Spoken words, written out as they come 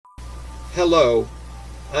Hello,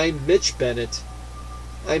 I'm Mitch Bennett.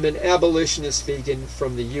 I'm an abolitionist vegan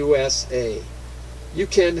from the USA. You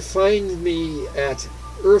can find me at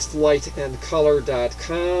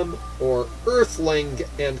earthlightandcolor.com or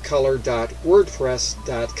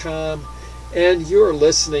earthlingandcolor.wordpress.com, and you're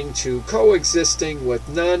listening to Coexisting with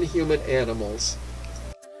Non-Human Animals.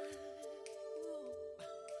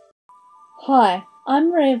 Hi,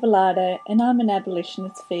 I'm Maria Vellardo and I'm an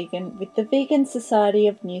abolitionist vegan with the Vegan Society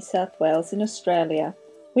of New South Wales in Australia.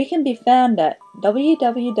 We can be found at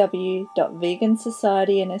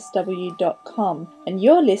www.vegansocietynsw.com, and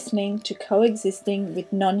you're listening to Coexisting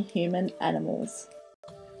with Non-Human Animals.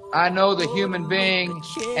 I know the human being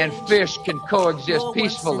and fish can coexist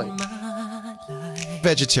peacefully.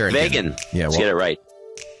 Vegetarian. Vegan. Yeah, Let's get it right.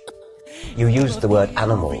 You used the word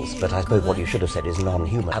animals, but I suppose what you should have said is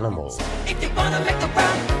non-human animals. If you wanna make a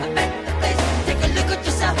world a better place, take a look at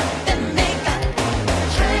yourself and make a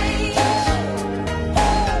change.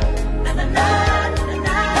 Na na na na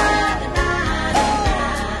na na na.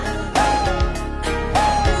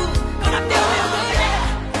 Gonna feel real good, yeah.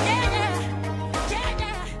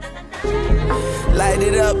 Light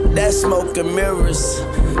it up, that smoke and mirrors.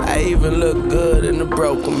 I even look good in the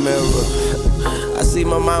broken mirror. I see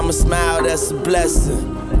my mama smile, that's a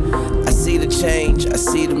blessing. I see the change, I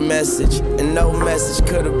see the message, and no message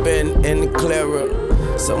could have been any clearer.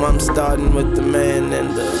 So I'm starting with the man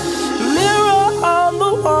and the mirror on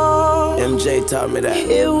the wall. MJ taught me that.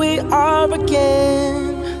 Here we are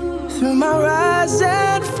again, through my rise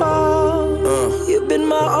and fall. You've been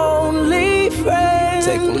my only friend.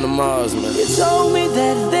 Take them to Mars, man. You told me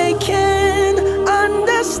that they can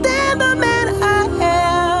understand the man I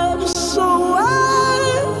am. So why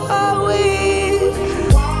are we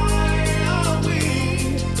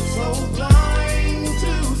so blind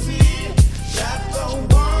to see that the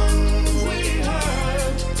ones we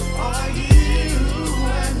hurt are you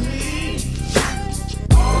and me?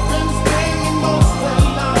 We've been spending most of our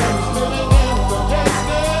lives living in the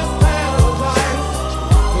gangster's paradise.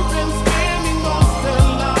 We've been spending most of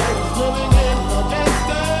our lives living in the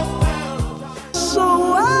gangster's paradise. So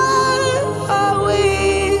why are we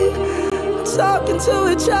talking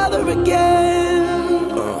to each other again?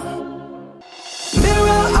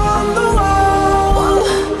 Mirror on the wall,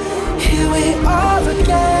 here we are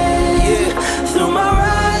again. Through my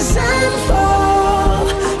rise and fall,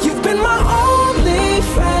 you've been my only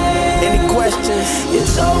friend. Any questions? You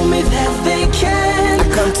told me that they can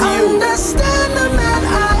understand the man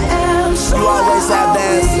I am. So you always have the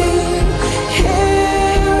answer.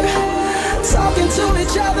 Here, talking to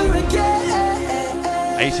each other again.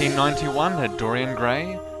 1891 had Dorian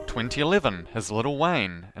Gray, 2011 has Lil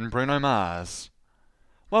Wayne and Bruno Mars.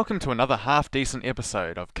 Welcome to another half-decent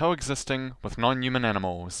episode of Coexisting with Non-Human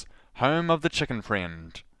Animals, home of the chicken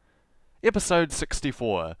friend. Episode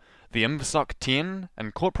 64, the INVSOC 10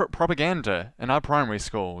 and corporate propaganda in our primary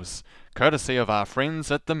schools, courtesy of our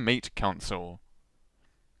friends at the Meat Council.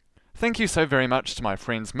 Thank you so very much to my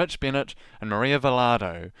friends Mitch Bennett and Maria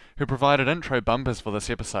Vellardo, who provided intro bumpers for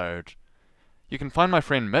this episode. You can find my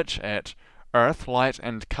friend Mitch at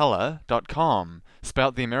earthlightandcolor.com,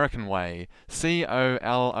 spelt the American way,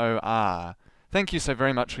 COLOR. Thank you so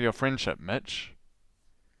very much for your friendship, Mitch.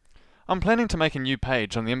 I'm planning to make a new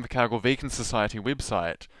page on the Invercargill Vegan Society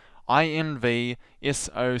website,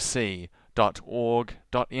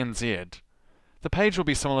 invsoc.org.nz. The page will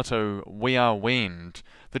be similar to We Are Weaned,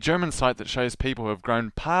 the German site that shows people who have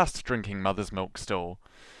grown past drinking mother's milk still,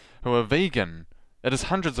 who are vegan. It has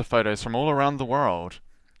hundreds of photos from all around the world,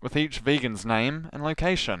 with each vegan's name and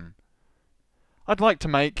location. I'd like to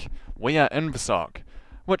make We Are INVSOC,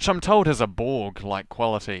 which I'm told has a Borg-like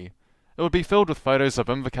quality. It would be filled with photos of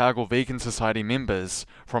Invercargill Vegan Society members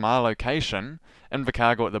from our location,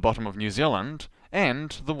 Invercargill at the bottom of New Zealand,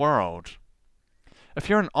 and the world. If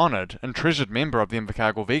you're an honoured and treasured member of the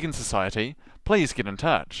Invercargill Vegan Society, please get in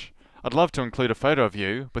touch. I'd love to include a photo of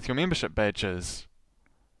you with your membership badges.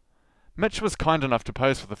 Mitch was kind enough to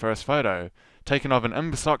pose for the first photo, taken of an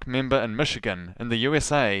INVSOC member in Michigan, in the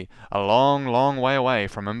USA, a long, long way away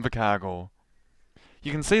from Invercargill.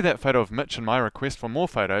 You can see that photo of Mitch and my request for more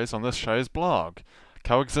photos on this show's blog,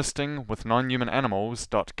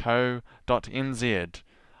 coexistingwithnonhumananimals.co.nz.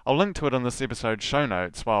 I'll link to it in this episode's show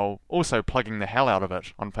notes, while also plugging the hell out of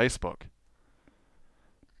it on Facebook.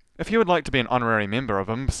 If you would like to be an honorary member of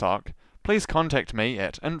INVSOC, please contact me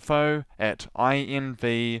at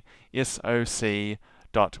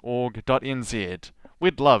info@invsoc.org.nz.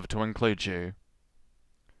 We'd love to include you.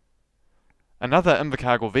 Another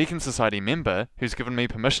Invercargill Vegan Society member who's given me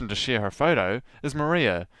permission to share her photo is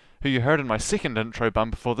Maria, who you heard in my second intro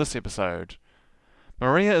bumper for this episode.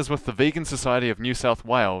 Maria is with the Vegan Society of New South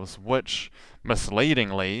Wales, which,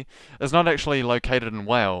 misleadingly, is not actually located in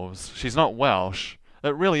Wales. She's not Welsh.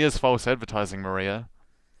 It really is false advertising, Maria.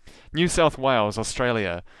 New South Wales,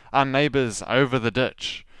 Australia, our neighbours over the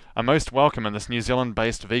ditch, are most welcome in this New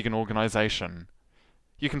Zealand-based vegan organisation.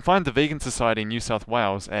 You can find the Vegan Society New South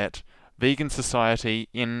Wales at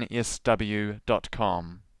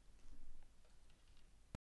vegansocietynsw.com.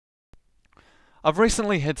 I've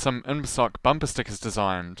recently had some IMSOC bumper stickers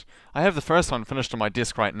designed. I have the first one finished on my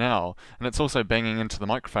desk right now, and it's also banging into the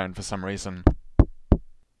microphone for some reason.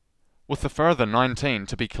 With the further 19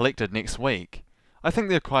 to be collected next week. I think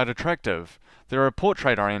they're quite attractive. They're a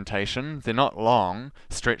portrait orientation, they're not long,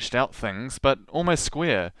 stretched out things, but almost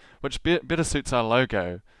square, which better suits our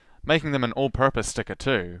logo, making them an all-purpose sticker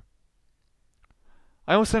too.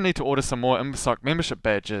 I also need to order some more IMSOC membership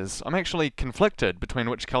badges. I'm actually conflicted between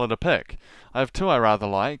which colour to pick. I have two I rather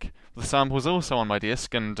like. The sample's also on my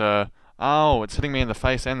desk, and oh, it's hitting me in the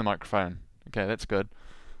face and the microphone. Okay, that's good.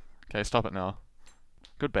 Okay, stop it now.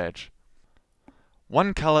 Good badge.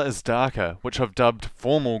 One colour is darker, which I've dubbed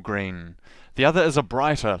formal green. The other is a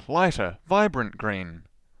brighter, lighter, vibrant green.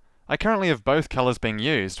 I currently have both colours being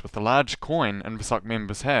used, with the large coin IMSOC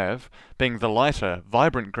members have being the lighter,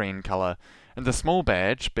 vibrant green colour, and the small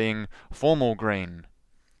badge being formal green.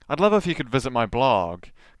 I'd love if you could visit my blog,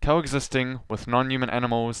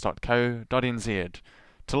 coexistingwithnonhumananimals.co.nz,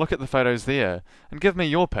 to look at the photos there, and give me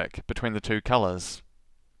your pick between the two colours.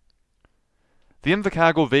 The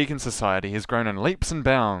Invercargill Vegan Society has grown in leaps and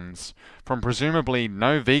bounds, from presumably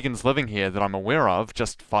no vegans living here that I'm aware of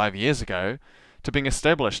just 5 years ago, to being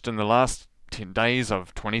established in the last 10 days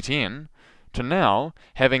of 2010, to now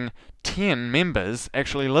having 10 members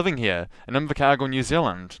actually living here in Invercargill, New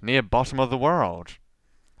Zealand, near bottom of the world.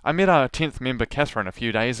 I met our 10th member, Catherine, a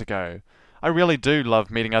few days ago. I really do love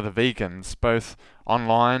meeting other vegans, both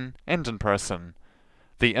online and in person.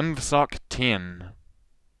 The IMVSOC 10.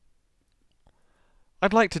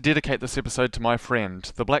 I'd like to dedicate this episode to my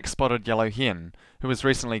friend, the black-spotted yellow hen, who was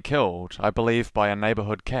recently killed, I believe, by a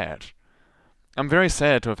neighbourhood cat. I'm very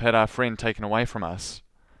sad to have had our friend taken away from us.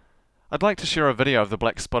 I'd like to share a video of the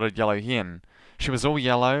black-spotted yellow hen. She was all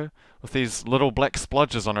yellow, with these little black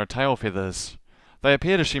splodges on her tail feathers. They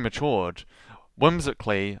appeared as she matured.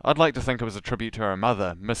 Whimsically, I'd like to think it was a tribute to her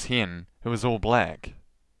mother, Miss Hen, who was all black.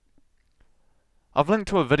 I've linked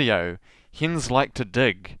to a video, Hens Like to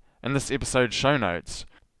Dig, in this episode's show notes,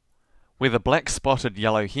 where the black-spotted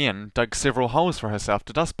yellow hen dug several holes for herself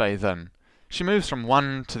to dust bathe in. She moves from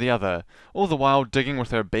one to the other, all the while digging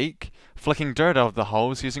with her beak, flicking dirt out of the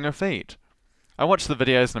holes using her feet. I watch the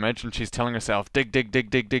videos and imagine she's telling herself, dig, dig, dig,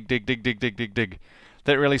 dig, dig, dig, dig, dig, dig, dig, dig.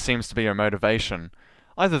 That really seems to be her motivation.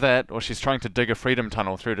 Either that, or she's trying to dig a freedom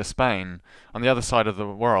tunnel through to Spain, on the other side of the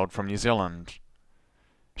world from New Zealand.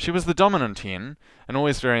 She was the dominant hen, and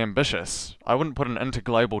always very ambitious. I wouldn't put an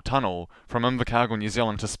interglobal tunnel from Invercargill, New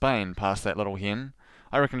Zealand to Spain past that little hen.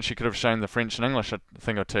 I reckon she could have shown the French and English a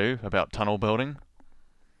thing or two about tunnel building.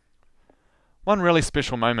 One really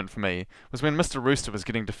special moment for me was when Mr. Rooster was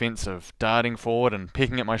getting defensive, darting forward and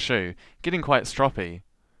pecking at my shoe, getting quite stroppy.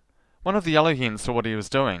 One of the yellow hens saw what he was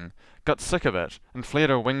doing, got sick of it, and flared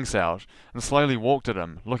her wings out, and slowly walked at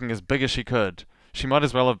him, looking as big as she could. She might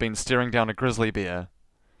as well have been staring down a grizzly bear.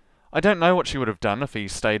 I don't know what she would have done if he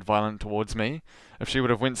stayed violent towards me, if she would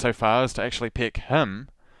have went so far as to actually peck him,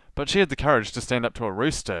 but she had the courage to stand up to a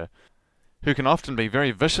rooster, who can often be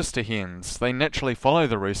very vicious to hens. They naturally follow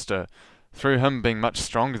the rooster, through him being much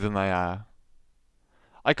stronger than they are.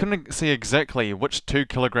 I couldn't see exactly which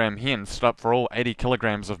 2-kilogram hen stood up for all 80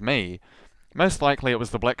 kilograms of me. Most likely it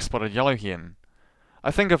was the black-spotted yellow hen.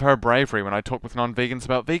 I think of her bravery when I talk with non-vegans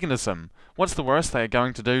about veganism. What's the worst they are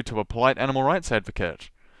going to do to a polite animal rights advocate?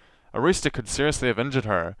 A rooster could seriously have injured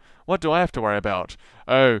her. What do I have to worry about?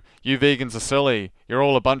 Oh, you vegans are silly. You're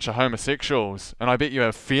all a bunch of homosexuals. And I bet you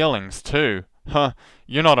have feelings too. Huh,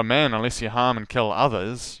 you're not a man unless you harm and kill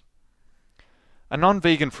others. A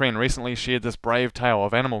non-vegan friend recently shared this brave tale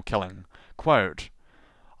of animal killing. Quote,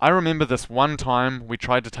 I remember this one time we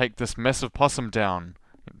tried to take this massive possum down,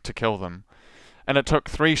 to kill them, and it took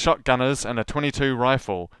 3 shotgunners and a .22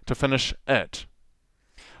 rifle to finish it.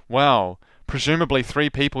 Wow, presumably 3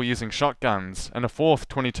 people using shotguns and a 4th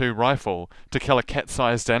 .22 rifle to kill a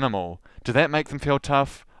cat-sized animal. Did that make them feel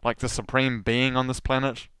tough, like the supreme being on this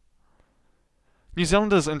planet? New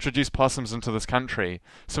Zealanders introduced possums into this country,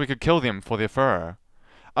 so we could kill them for their fur.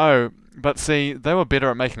 Oh, but see, they were better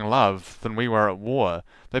at making love than we were at war.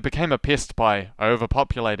 They became a pest by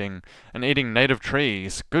overpopulating and eating native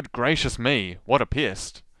trees. Good gracious me, what a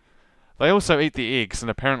pest. They also eat the eggs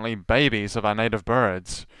and apparently babies of our native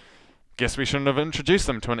birds. Guess we shouldn't have introduced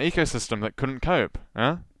them to an ecosystem that couldn't cope,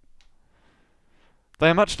 huh?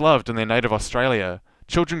 They are much loved in their native Australia.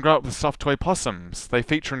 Children grow up with soft toy possums. They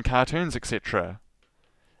feature in cartoons, etc.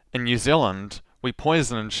 In New Zealand, we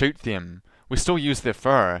poison and shoot them. We still use their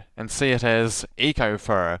fur and see it as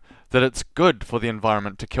eco-fur, that it's good for the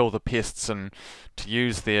environment to kill the pests and to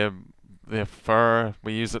use their fur.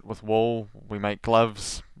 We use it with wool. We make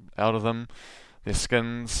gloves out of them, their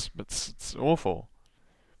skins. It's awful.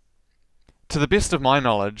 To the best of my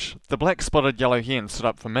knowledge, the black-spotted yellow hen stood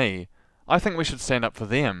up for me. I think we should stand up for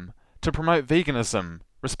them, to promote veganism,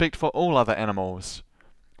 respect for all other animals.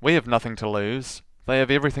 We have nothing to lose. They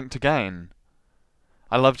have everything to gain.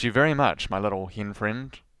 I loved you very much, my little hen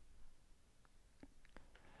friend.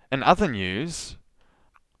 In other news,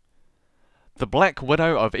 the Black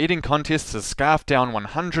Widow of Eating Contests has scarfed down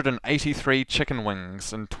 183 chicken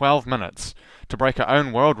wings in 12 minutes to break her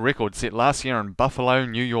own world record set last year in Buffalo,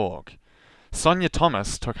 New York. Sonia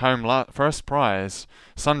Thomas took home first prize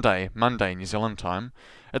Monday, New Zealand time,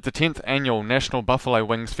 at the 10th annual National Buffalo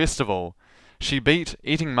Wings Festival. She beat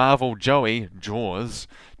eating marvel Joey Jaws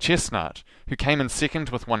Chestnut, who came in second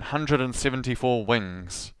with 174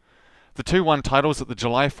 wings. The two won titles at the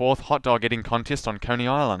July 4th hot dog eating contest on Coney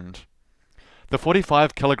Island. The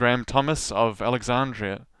 45-kilogram Thomas of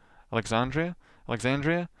Alexandria, Virginia,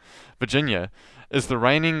 is the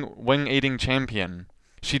reigning wing-eating champion.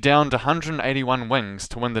 She downed 181 wings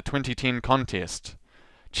to win the 2010 contest.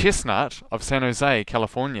 Chestnut of San Jose,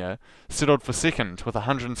 California, settled for second with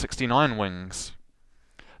 169 wings.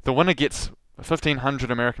 The winner gets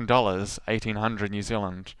 $1,500 American, 1,800 New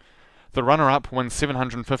Zealand. The runner-up wins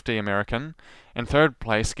 750 American, and third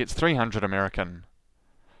place gets 300 American.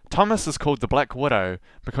 Thomas is called the Black Widow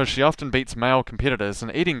because she often beats male competitors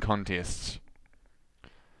in eating contests.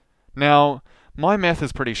 Now, my math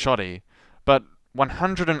is pretty shoddy, but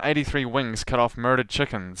 183 wings cut off murdered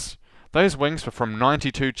chickens. Those wings were from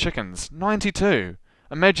 92 chickens. 92!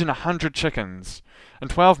 Imagine 100 chickens. In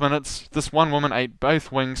 12 minutes, this one woman ate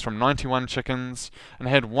both wings from 91 chickens and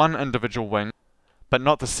had one individual wing, but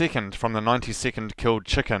not the second from the 92nd killed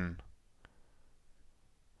chicken.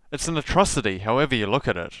 It's an atrocity, however you look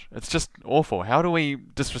at it. It's just awful. How do we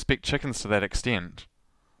disrespect chickens to that extent?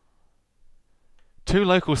 Two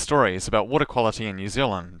local stories about water quality in New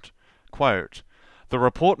Zealand. Quote, "The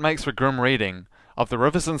report makes for grim reading. Of the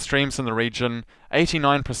rivers and streams in the region,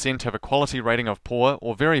 89% have a quality rating of poor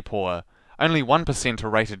or very poor. Only 1% are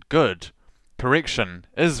rated good. Correction,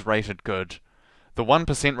 is rated good. The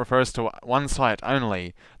 1% refers to one site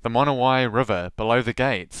only, the Monowai River, below the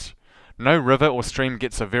gates. No river or stream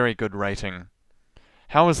gets a very good rating.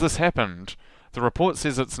 How has this happened? The report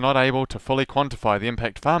says it's not able to fully quantify the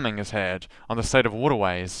impact farming has had on the state of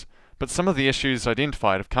waterways, but some of the issues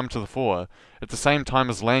identified have come to the fore at the same time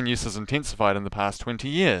as land use has intensified in the past 20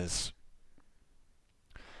 years.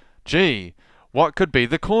 Gee, what could be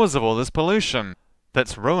the cause of all this pollution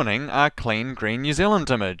that's ruining our clean, green New Zealand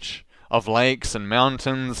image of lakes and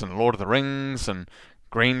mountains and Lord of the Rings and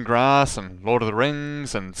green grass and Lord of the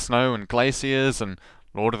Rings and snow and glaciers and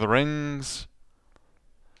Lord of the Rings?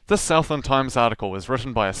 This Southland Times article was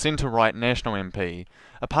written by a centre-right National MP,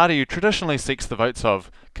 a party who traditionally seeks the votes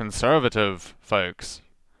of conservative folks.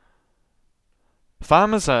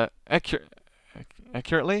 Farmers are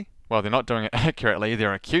accurately? Well, they're not doing it accurately,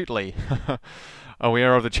 they're acutely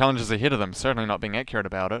aware of the challenges ahead of them, certainly not being accurate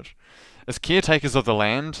about it. As caretakers of the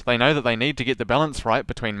land, they know that they need to get the balance right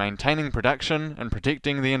between maintaining production and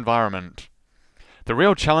protecting the environment. The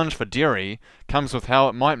real challenge for dairy comes with how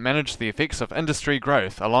it might manage the effects of industry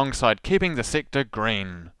growth alongside keeping the sector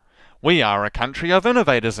green. We are a country of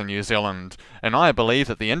innovators in New Zealand, and I believe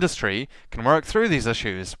that the industry can work through these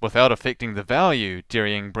issues without affecting the value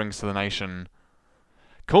dairying brings to the nation.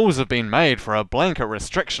 Calls have been made for a blanket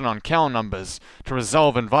restriction on cow numbers to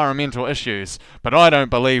resolve environmental issues, but I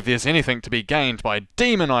don't believe there's anything to be gained by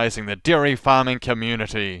demonising the dairy farming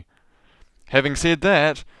community. Having said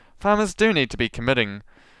that, farmers do need to be committing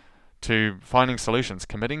to finding solutions.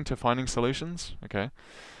 Committing to finding solutions? Okay.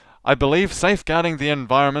 I believe safeguarding the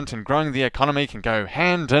environment and growing the economy can go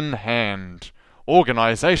hand in hand.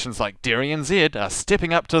 Organisations like Dairy NZ are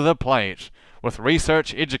stepping up to the plate with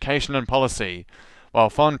research, education and policy,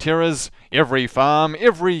 while Fonterra's Every Farm,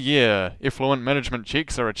 Every Year effluent management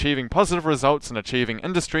checks are achieving positive results and achieving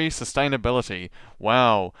industry sustainability.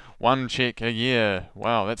 Wow, 1 check a year.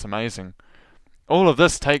 Wow, that's amazing. All of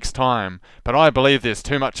this takes time, but I believe there's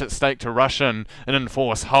too much at stake to rush in and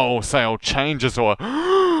enforce wholesale changes or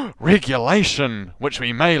regulation, which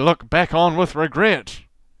we may look back on with regret.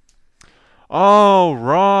 Oh,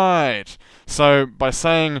 right. So, by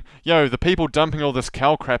saying, yo, the people dumping all this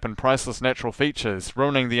cow crap and priceless natural features,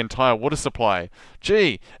 ruining the entire water supply,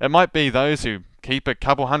 gee, it might be those who keep a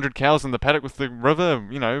couple hundred cows in the paddock with the river,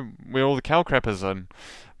 you know, where all the cow crap is in.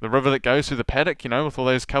 The river that goes through the paddock, you know, with all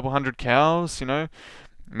those couple hundred cows, you know.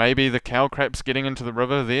 Maybe the cow crap's getting into the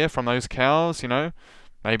river there from those cows, you know.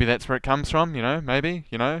 Maybe that's where it comes from, you know, maybe,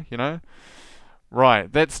 you know.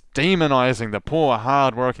 Right, that's demonising the poor,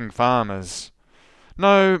 hard-working farmers.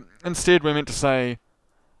 No, instead we're meant to say,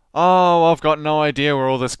 oh, I've got no idea where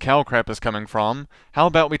all this cow crap is coming from. How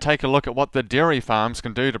about we take a look at what the dairy farms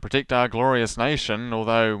can do to protect our glorious nation,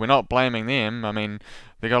 although we're not blaming them. I mean,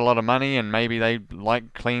 they got a lot of money and maybe they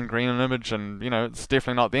like clean, green image and, you know, it's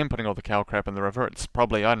definitely not them putting all the cow crap in the river. It's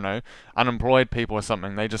probably, I don't know, unemployed people or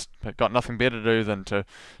something. They just got nothing better to do than to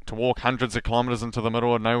walk hundreds of kilometres into the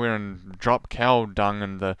middle of nowhere and drop cow dung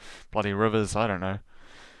in the bloody rivers. I don't know.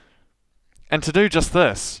 And to do just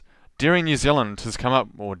this, Dairy New Zealand has come up,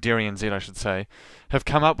 or Dairy NZ I should say, have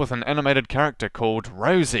come up with an animated character called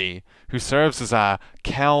Rosie, who serves as our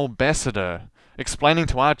cow-ambassador, explaining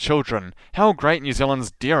to our children how great New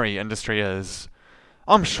Zealand's dairy industry is.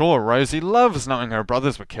 I'm sure Rosie loves knowing her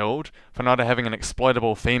brothers were killed for not having an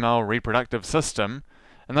exploitable female reproductive system,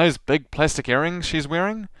 and those big plastic earrings she's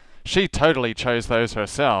wearing? She totally chose those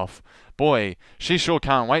herself. Boy, she sure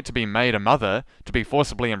can't wait to be made a mother, to be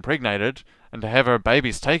forcibly impregnated, and to have her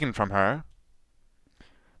babies taken from her.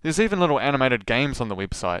 There's even little animated games on the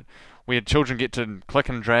website, where children get to click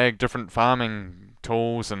and drag different farming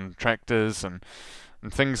tools and tractors and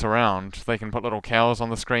things around. They can put little cows on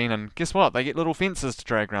the screen, and guess what? They get little fences to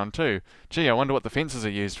drag around too. Gee, I wonder what the fences are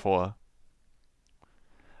used for.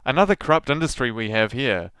 Another corrupt industry we have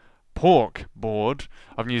here, Pork Board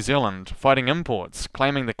of New Zealand, fighting imports,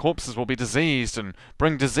 claiming the corpses will be diseased and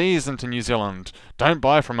bring disease into New Zealand. Don't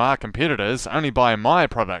buy from our competitors, only buy my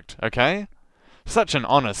product, okay? Such an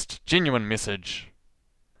honest, genuine message.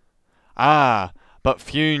 Ah, but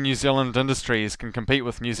few New Zealand industries can compete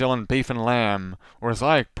with New Zealand beef and lamb, or as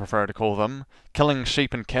I prefer to call them, killing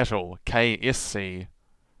sheep and cattle, KSC.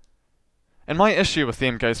 And my issue with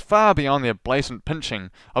them goes far beyond their blatant pinching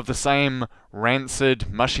of the same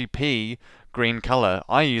rancid, mushy pea green colour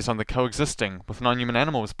I use on the Coexisting with Non-Human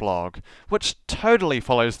Animals blog, which totally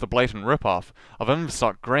follows the blatant rip-off of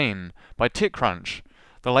Inverstock Green by TechCrunch,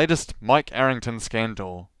 the latest Mike Arrington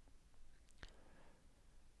scandal.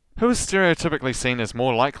 Who is stereotypically seen as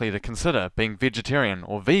more likely to consider being vegetarian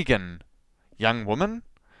or vegan? Young women?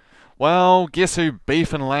 Well, guess who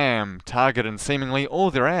beef and lamb target in seemingly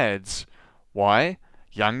all their ads? Why?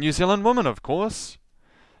 Young New Zealand women, of course.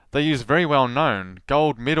 They use very well-known,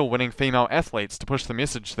 gold medal-winning female athletes to push the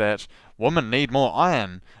message that women need more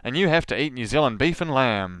iron, and you have to eat New Zealand beef and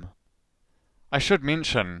lamb. I should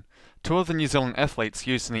mention, two of the New Zealand athletes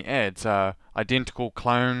used in the ads are identical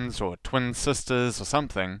clones or twin sisters or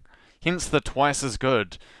something, hence the twice as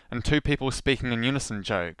good and two people speaking in unison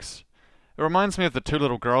jokes. It reminds me of the two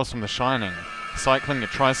little girls from The Shining, cycling a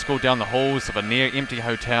tricycle down the halls of a near-empty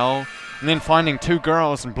hotel, and then finding two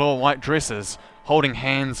girls in blue or white dresses, holding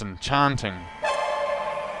hands and chanting.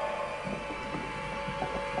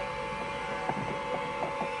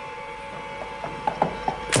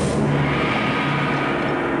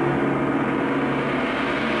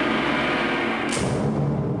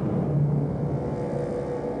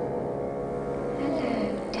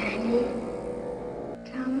 Hello, Danny.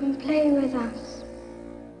 Come and play with us.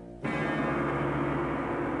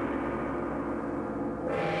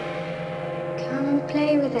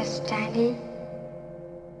 Play with us, Danny.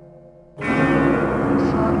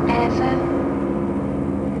 Forever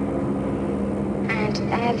and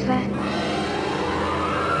ever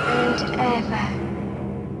and ever.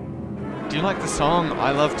 Do you like the song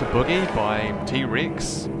I Love to Boogie by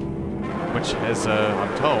T-Rex, which has a,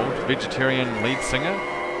 I'm told, vegetarian lead singer?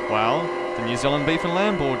 Well, the New Zealand Beef and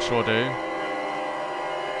Lamb Board sure do.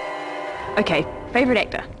 Okay, favourite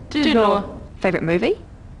actor? Jude Law. Favourite movie?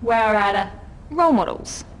 Wow Rider. Role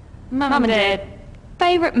models? Mum and Dad.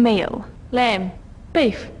 Favourite meal? Lamb.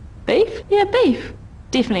 Beef? Beef? Yeah, beef.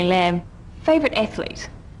 Definitely lamb. Favourite athlete?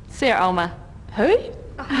 Sarah Ulmer. Who?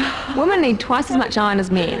 Women need twice as much iron as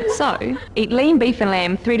men, so eat lean beef and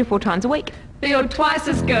lamb 3 to 4 times a week. Feel twice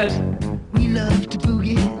as good. We love to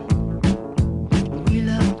boogie. We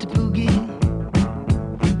love to boogie.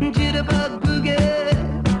 Jitterbug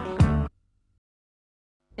boogie.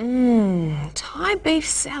 Thai beef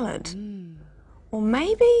salad. Or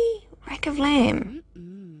maybe rack of lamb.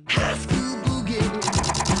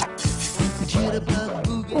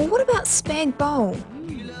 Or what about spag bowl?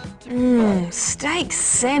 Steak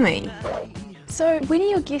Sammy. So, when are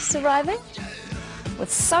your guests arriving?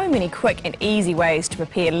 With so many quick and easy ways to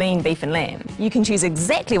prepare lean beef and lamb, you can choose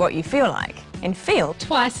exactly what you feel like and feel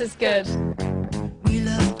Twice as good. We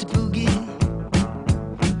love to boogie,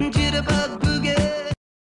 jitterbug boogie.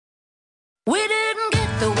 We didn't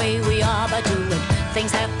get the way we are by doing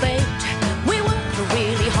things half-baked. We worked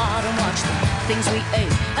really hard and watched the things we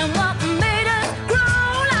ate, and what made us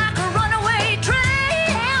grow like a runaway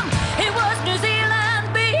tram. It was New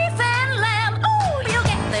Zealand beef and lamb. Ooh, you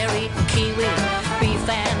get there eating kiwi beef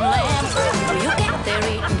and lamb. Ooh, you get there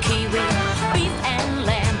eating kiwi beef and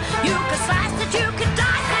lamb. You could slice it, you could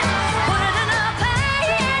dice it, put it in a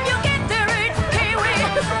pan. You get there eating kiwi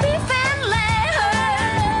beef and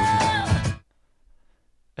lamb.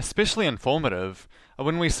 Especially informative are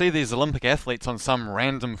when we see these Olympic athletes on some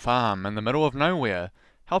random farm in the middle of nowhere,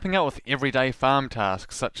 helping out with everyday farm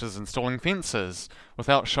tasks such as installing fences,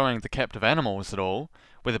 without showing the captive animals at all,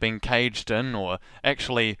 whether being caged in or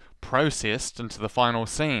actually processed into the final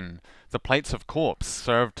scene, the plates of corpse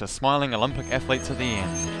served to smiling Olympic athletes at the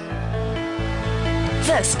end.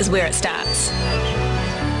 This is where it starts.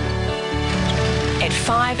 At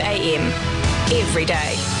 5 a.m. every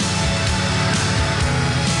day.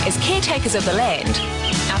 As caretakers of the land,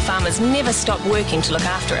 our farmers never stop working to look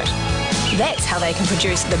after it. That's how they can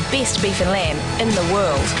produce the best beef and lamb in the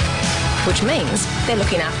world, which means they're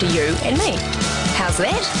looking after you and me. How's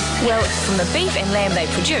that? Well, from the beef and lamb they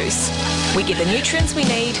produce, we get the nutrients we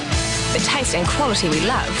need, the taste and quality we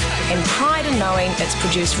love, and pride in knowing it's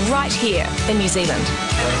produced right here in New Zealand.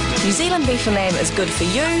 New Zealand beef and lamb is good for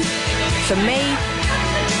you, for me,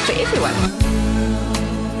 for everyone.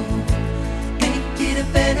 A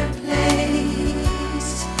better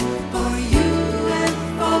place for you and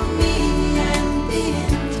for me and the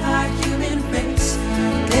entire human race.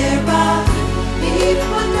 There are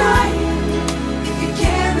people dying if you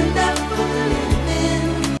care enough for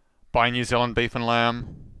living. Buy New Zealand beef and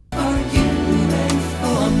lamb. For you and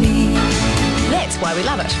for me. That's why we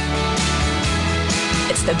love it.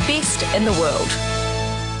 It's the best in the world.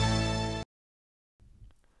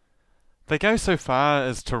 They go so far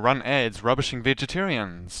as to run ads rubbishing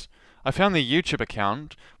vegetarians. I found the YouTube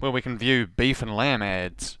account where we can view beef and lamb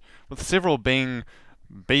ads, with several being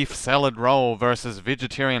beef salad roll versus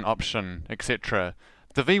vegetarian option, etc.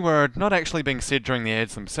 The V word not actually being said during the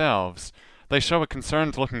ads themselves. They show a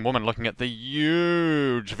concerned looking woman looking at the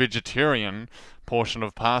huge vegetarian portion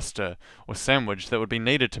of pasta or sandwich that would be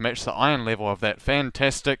needed to match the iron level of that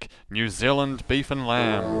fantastic New Zealand beef and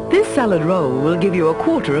lamb. This salad roll will give you a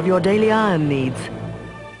quarter of your daily iron needs.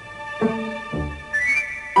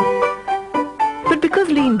 But because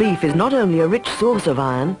lean beef is not only a rich source of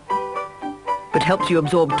iron, but helps you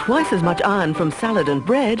absorb twice as much iron from salad and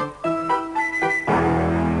bread,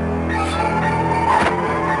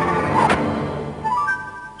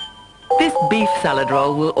 this beef salad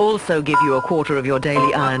roll will also give you a quarter of your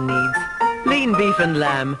daily iron needs. Lean beef and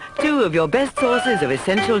lamb, two of your best sources of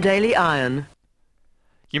essential daily iron.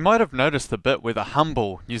 You might have noticed the bit where the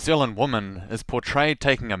humble New Zealand woman is portrayed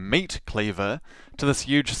taking a meat cleaver to this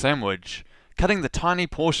huge sandwich, cutting the tiny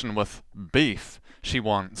portion with beef she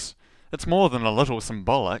wants. It's more than a little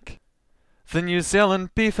symbolic. The New Zealand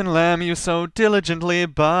beef and lamb you so diligently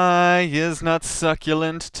buy is not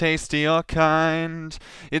succulent, tasty or kind.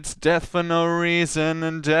 It's death for no reason,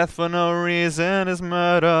 and death for no reason is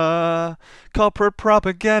murder. Corporate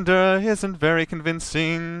propaganda isn't very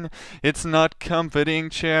convincing. It's not comforting,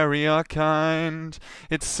 cherry or kind.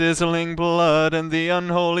 It's sizzling blood and the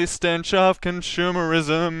unholy stench of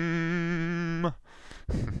consumerism.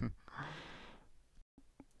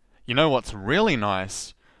 You know what's really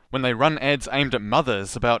nice? When they run ads aimed at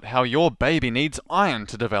mothers about how your baby needs iron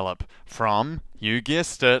to develop from, you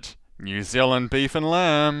guessed it, New Zealand beef and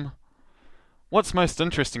lamb. What's most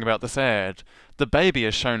interesting about this ad? The baby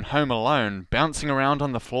is shown home alone, bouncing around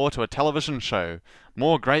on the floor to a television show.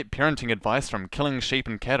 More great parenting advice from Killing Sheep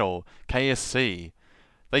and Cattle, KSC.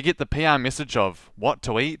 They get the PR message of what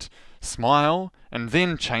to eat, smile, and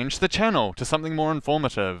then change the channel to something more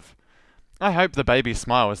informative. I hope the baby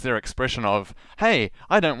smile is their expression of, hey,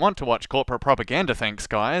 I don't want to watch corporate propaganda, thanks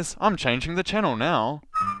guys, I'm changing the channel now.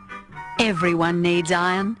 Everyone needs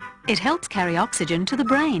iron. It helps carry oxygen to the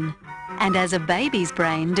brain. And as a baby's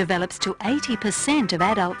brain develops to 80% of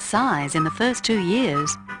adult size in the first 2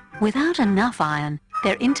 years, without enough iron,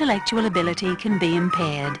 their intellectual ability can be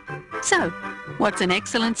impaired. So, what's an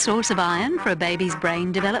excellent source of iron for a baby's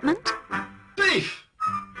brain development? Beef!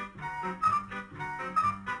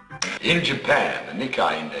 In Japan, the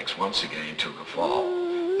Nikkei index once again took a fall.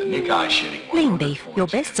 The Nikkei shedding... Lean beef, your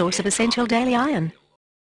best source of essential daily iron.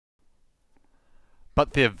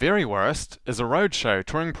 But their very worst is a roadshow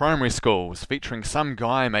touring primary schools featuring some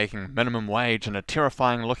guy making minimum wage in a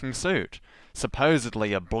terrifying looking suit,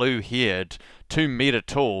 supposedly a blue-haired,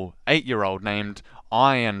 2-metre-tall 8-year-old named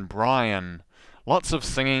Iron Brian. Lots of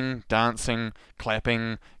singing, dancing,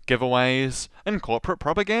 clapping, giveaways, and corporate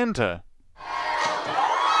propaganda.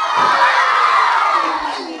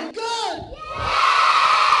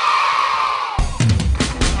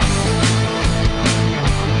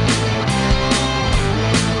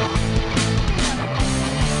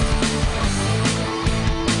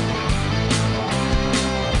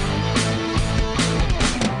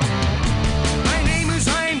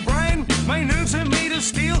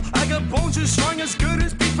 Bones as strong as good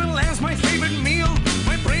as beef and lamb's my favorite meal.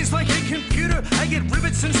 My brain's like a computer, I get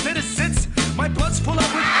rivets instead of sits. My blood's full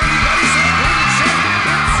up with antibodies and golden champion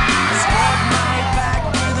bits. Scrub my back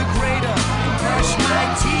with a grater and brush my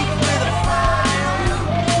teeth with a file.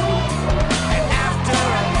 And after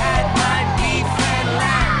I've had my beef and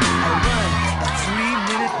lamb, I run a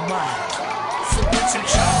 3-minute mile. So put some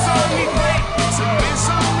chops on me plate, some mince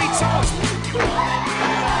on me toast.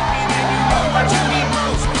 And then you know what you need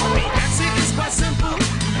most. Quite simple.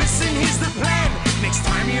 Listen, here's the plan. Next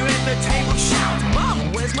time you're at the table, shout,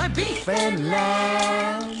 Mom, where's my beef and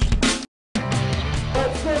lamb?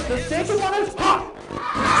 What's this? The second one is hot,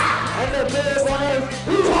 and the third one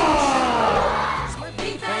is hot. Where's my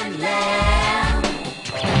beef and lamb?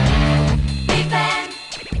 Beef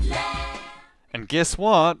and lamb. And guess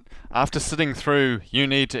what? After sitting through "You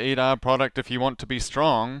need to eat our product if you want to be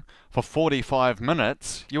strong" for 45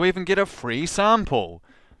 minutes, you even get a free sample.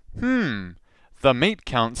 The Meat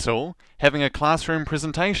Council having a classroom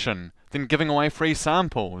presentation, then giving away free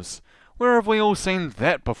samples. Where have we all seen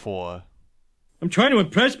that before? I'm trying to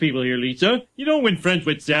impress people here, Lisa. You don't win friends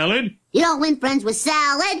with salad. You don't win friends with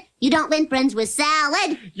salad. You don't win friends with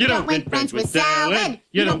salad. You don't win friends with salad.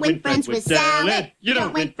 You don't win friends with salad. You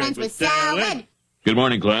don't win friends with salad. Good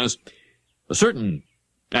morning, class. A certain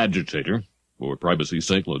agitator, for privacy's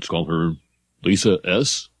sake, let's call her Lisa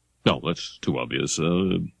S. No, that's too obvious.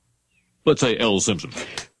 Let's say L. Simpson,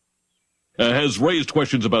 has raised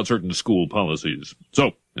questions about certain school policies.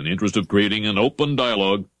 So, in the interest of creating an open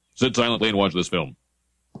dialogue, sit silently and watch this film.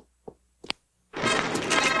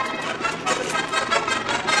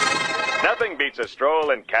 Nothing beats a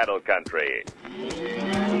stroll in cattle country.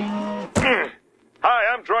 Hi,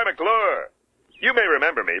 I'm Troy McClure. You may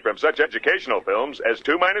remember me from such educational films as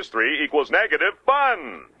 2 minus 3 equals negative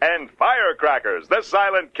fun and Firecrackers, the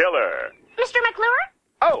Silent Killer. Mr. McClure?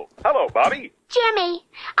 Oh, hello, Bobby. Jimmy,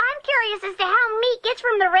 I'm curious as to how meat gets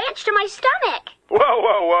from the ranch to my stomach.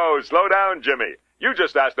 Whoa, slow down, Jimmy. You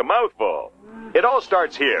just asked a mouthful. It all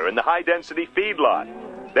starts here in the high-density feedlot.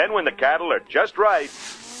 Then when the cattle are just right,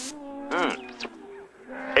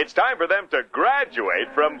 it's time for them to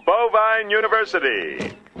graduate from Bovine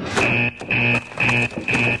University.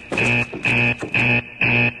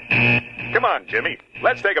 Come on, Jimmy.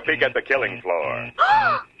 Let's take a peek at the killing floor.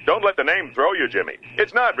 Don't let the name throw you, Jimmy.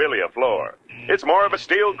 It's not really a floor. It's more of a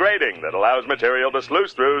steel grating that allows material to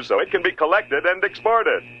sluice through so it can be collected and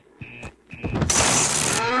exported.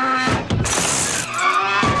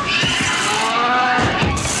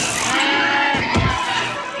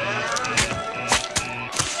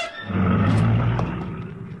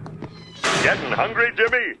 Getting hungry,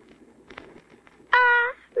 Jimmy?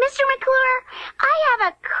 Mr. McClure, I have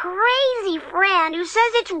a crazy friend who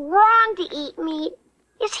says it's wrong to eat meat.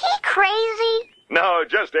 Is he crazy? No,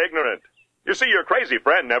 just ignorant. You see, your crazy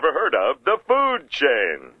friend never heard of the food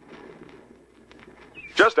chain.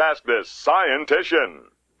 Just ask this scientician.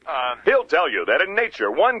 He'll tell you that in nature,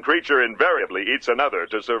 one creature invariably eats another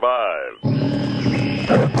to survive.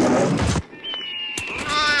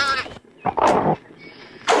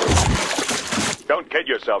 Don't kid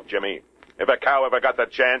yourself, Jimmy. If a cow ever got the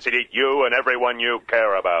chance, he'd eat you and everyone you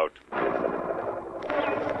care about.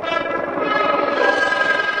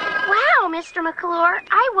 Wow, Mr. McClure,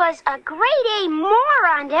 I was a grade A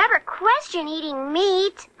moron to ever question eating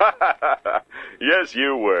meat. Yes,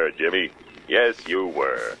 you were, Jimmy. Yes, you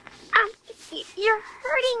were. You're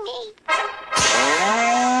hurting me.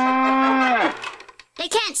 They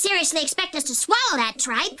can't seriously expect us to swallow that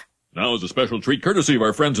tripe. Now, as a special treat courtesy of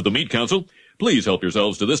our friends at the Meat Council, please help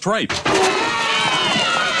yourselves to this tripe. Stop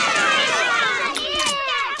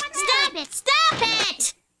it! Stop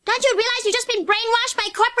it! Don't you realize you've just been brainwashed by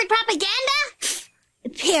corporate propaganda?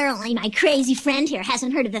 Apparently my crazy friend here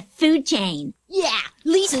hasn't heard of the food chain. Yeah,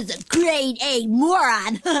 Lisa's a grade A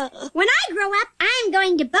moron. When I grow up, I'm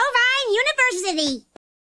going to Bovine University.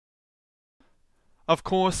 Of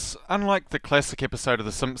course, unlike the classic episode of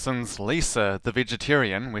The Simpsons, Lisa, the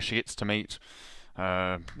vegetarian, where she gets to meet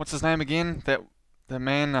what's his name again? The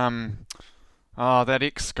man, that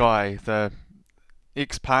ex-guy, the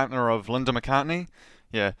ex-partner of Linda McCartney?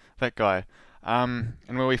 Yeah, that guy. And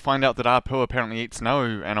where we find out that Apu apparently eats no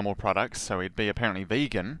animal products, so he'd be apparently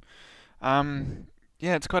vegan.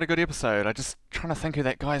 Yeah, it's quite a good episode. I'm just trying to think who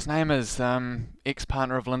that guy's name is.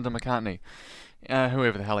 Ex-partner of Linda McCartney.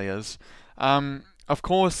 Whoever the hell he is. Of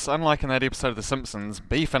course, unlike in that episode of The Simpsons,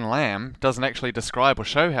 Beef and Lamb doesn't actually describe or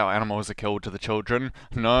show how animals are killed to the children.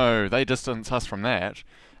 No, they distance us from that.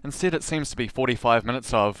 Instead, it seems to be 45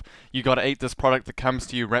 minutes of, you gotta eat this product that comes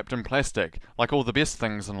to you wrapped in plastic, like all the best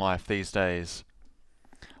things in life these days.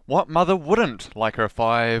 What mother wouldn't like her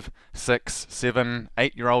 5, 6, 7,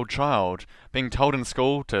 8-year-old child being told in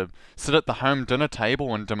school to sit at the home dinner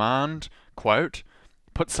table and demand, quote,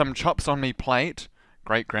 put some chops on me plate,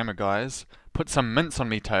 great grammar guys, put some mince on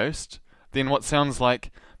me toast, then what sounds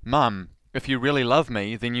like, Mum, if you really love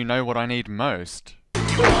me, then you know what I need most.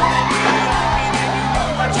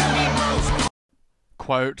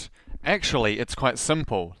 Quote, actually, it's quite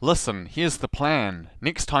simple. Listen, here's the plan.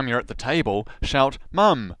 Next time you're at the table, shout,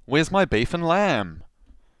 Mum, where's my beef and lamb?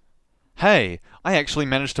 Hey, I actually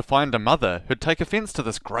managed to find a mother who'd take offence to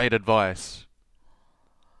this great advice.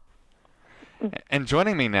 And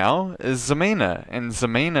joining me now is Zamina, and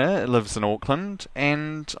Zamina lives in Auckland,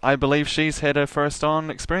 and I believe she's had her first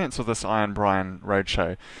on experience with this Iron Brian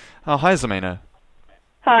roadshow. Hi Zamina.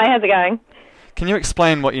 Hi, how's it going? Can you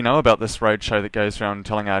explain what you know about this roadshow that goes around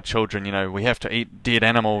telling our children, we have to eat dead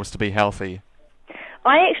animals to be healthy?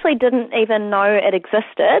 I actually didn't even know it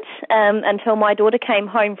existed until my daughter came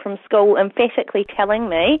home from school emphatically telling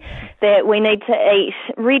me that we need to eat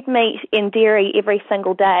red meat and dairy every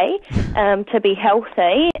single day to be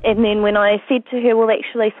healthy. And then when I said to her, well,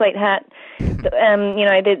 actually, sweetheart,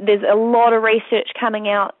 there's a lot of research coming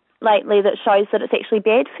out lately that shows that it's actually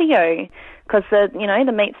bad for you because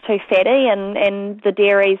the meat's too fatty and the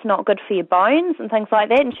dairy's not good for your bones and things like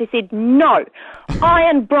that. And she said, no,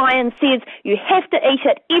 Iron Brian says you have to eat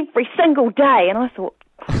it every single day. And I thought,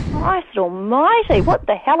 Christ almighty, what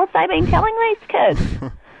the hell have they been telling these kids?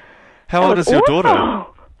 How old is your daughter?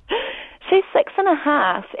 She's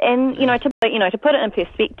 6.5, and to put it in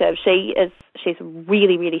perspective, she's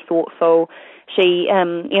really, really thoughtful. She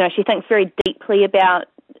she thinks very deeply about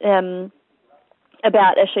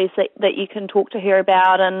issues that you can talk to her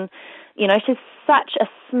about, and she's such a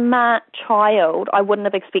smart child. I wouldn't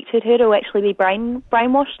have expected her to actually be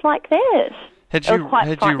brainwashed like that. Had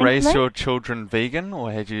you raised your children vegan,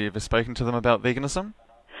 or had you ever spoken to them about veganism?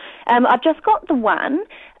 I've just got the one.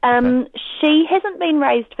 She hasn't been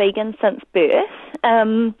raised vegan since birth.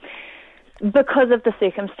 Because of the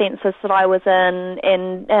circumstances that I was in,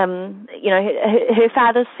 and her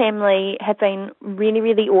father's family have been really,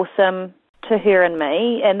 really awesome to her and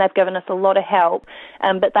me, and they've given us a lot of help.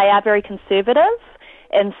 But they are very conservative,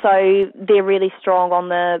 and so they're really strong on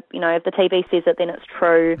the, if the TV says it, then it's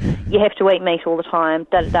true. You have to eat meat all the time,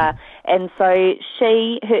 da da da. And so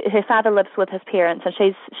her father lives with his parents, and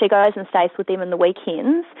she goes and stays with them in the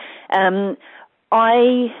weekends.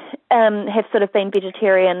 I have sort of been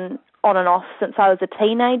vegetarian on and off since I was a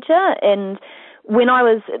teenager, and when I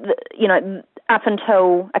was, up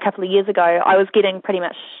until a couple of years ago, I was getting pretty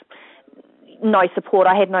much no support.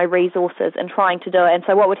 I had no resources in trying to do it, and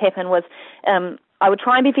so what would happen was I would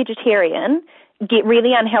try and be vegetarian, get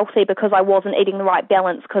really unhealthy because I wasn't eating the right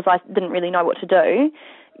balance because I didn't really know what to do,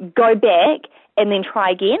 go back and then try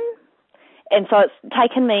again. And so it's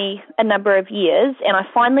taken me a number of years, and I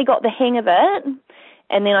finally got the hang of it.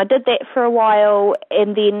 And then I did that for a while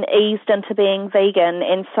and then eased into being vegan.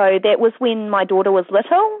 And so that was when my daughter was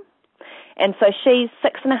little. And so she's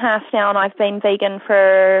 6.5 now, and I've been vegan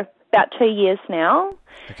for about 2 years now.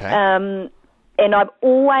 Okay. And I've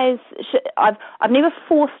always, I've never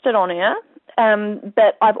forced it on her,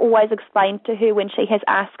 but I've always explained to her when she has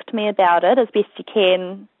asked me about it, as best you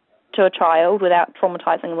can to a child without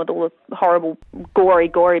traumatizing them with all the horrible, gory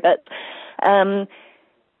bits. And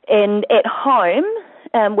at home,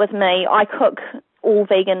 with me, I cook all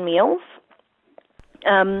vegan meals.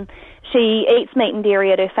 She eats meat and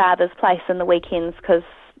dairy at her father's place in the weekends because,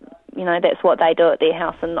 that's what they do at their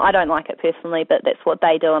house. And I don't like it personally, but that's what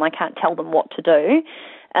they do, and I can't tell them what to do.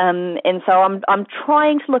 And so I'm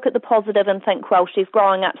trying to look at the positive and think, well, she's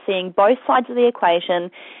growing up seeing both sides of the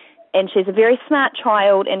equation, and she's a very smart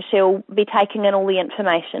child, and she'll be taking in all the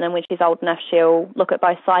information, and when she's old enough, she'll look at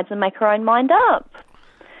both sides and make her own mind up.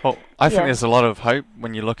 Well, I think there's a lot of hope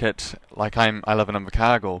when you look at, I live in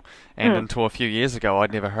Invercargill, and until a few years ago,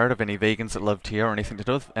 I'd never heard of any vegans that lived here or anything to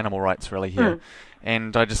do with animal rights really here.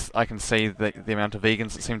 And I can see the amount of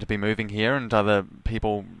vegans that seem to be moving here, and other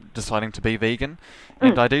people deciding to be vegan,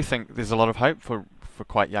 and I do think there's a lot of hope for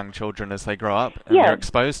quite young children as they grow up and they're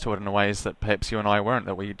exposed to it in ways that perhaps you and I weren't,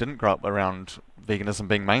 that we didn't grow up around veganism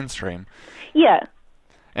being mainstream. Yeah.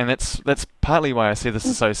 And that's partly why I see this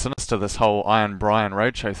as so sinister, this whole Iron Brian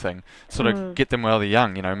Roadshow thing. Sort of get them while they're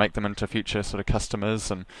young, make them into future sort of customers,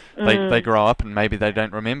 and they grow up and maybe they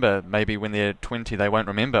don't remember. Maybe when they're 20 they won't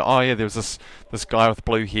remember, oh yeah, there was this guy with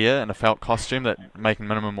blue hair and a felt costume that making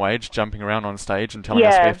minimum wage, jumping around on stage and telling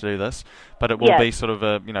us we have to do this. But it will be sort of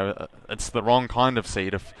it's the wrong kind of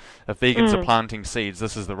seed. If vegans are planting seeds,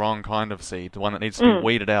 this is the wrong kind of seed, the one that needs to be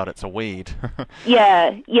weeded out. It's a weed.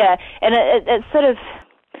 Yeah, and it's sort of,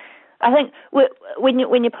 I think when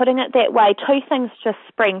you're putting it that way, two things just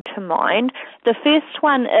spring to mind. The first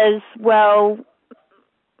one is, well,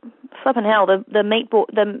 flipping hell, the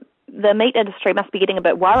meat industry must be getting a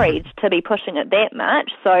bit worried to be pushing it that much.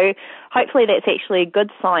 So hopefully that's actually a good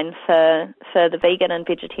sign for the vegan and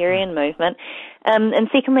vegetarian movement. And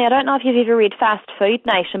secondly, I don't know if you've ever read Fast Food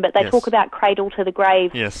Nation, but they talk about cradle to the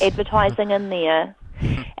grave advertising in there,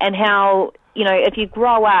 and how if you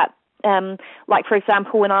grow up. Like, for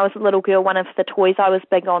example, when I was a little girl, one of the toys I was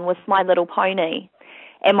big on was My Little Pony.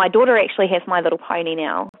 And my daughter actually has My Little Pony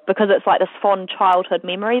now because it's like this fond childhood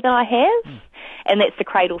memory that I have. And that's the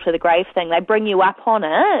cradle to the grave thing. They bring you up on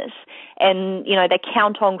it and, they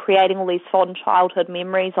count on creating all these fond childhood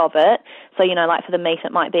memories of it. So, like for the meat,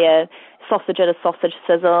 it might be a sausage at a sausage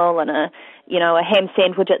sizzle and a ham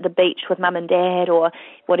sandwich at the beach with mum and dad or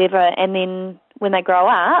whatever. And then when they grow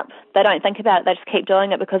up, they don't think about it. They just keep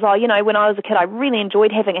doing it because, when I was a kid, I really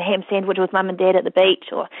enjoyed having a ham sandwich with mum and dad at the beach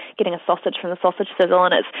or getting a sausage from the sausage sizzle.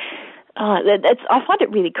 And I find it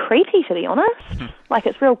really creepy, to be honest. Like,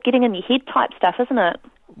 it's real getting in your head type stuff, isn't it?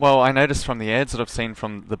 Well, I noticed from the ads that I've seen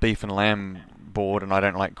from the Beef and Lamb board, and I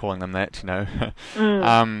don't like calling them that,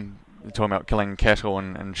 talking about killing cattle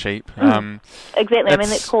and sheep. Exactly. I mean,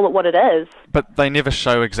 let's call it what it is. But they never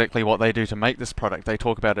show exactly what they do to make this product. They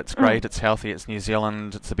talk about it's great, it's healthy, it's New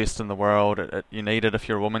Zealand, it's the best in the world. You need it if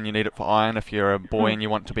you're a woman, you need it for iron. If you're a boy and you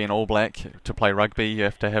want to be an All Black to play rugby, you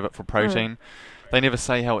have to have it for protein. They never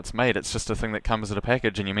say how it's made. It's just a thing that comes in a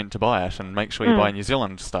package and you're meant to buy it, and make sure you buy New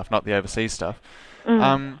Zealand stuff, not the overseas stuff.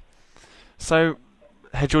 So,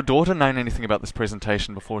 had your daughter known anything about this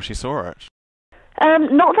presentation before she saw it?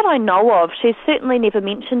 Not that I know of. She's certainly never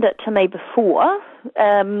mentioned it to me before.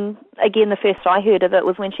 Again, the first I heard of it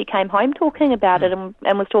was when she came home talking about it and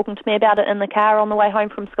was talking to me about it in the car on the way home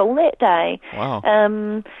from school that day.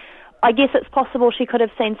 Wow. I guess it's possible she could have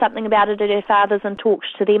seen something about it at her father's and talked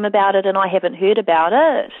to them about it, and I haven't heard about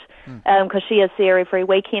it because she is there every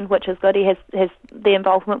weekend, which is good. He has the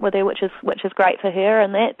involvement with her, which is great for her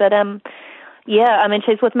and that. But yeah, I mean,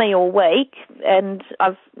 she's with me all week, and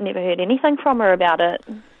I've never heard anything from her about it.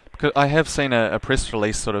 I have seen a press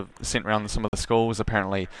release sort of sent around some of the schools,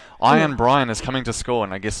 apparently. Iron Brian is coming to school,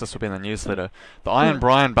 and I guess this will be in the newsletter. The Iron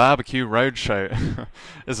Brian Barbecue Roadshow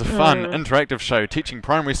is a fun, interactive show teaching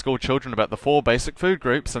primary school children about the 4 basic food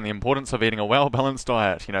groups and the importance of eating a well-balanced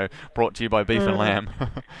diet, brought to you by Beef and Lamb.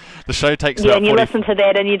 The show takes about and you listen to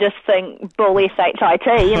that and you just think, bull S-H-I-T,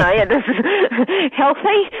 this is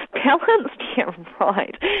healthy, balanced, yeah,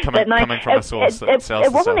 right. Coming from a source that sells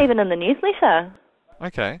it wasn't even in the newsletter.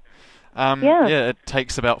 Okay. It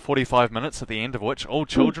takes about 45 minutes, at the end of which all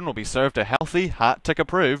children will be served a healthy,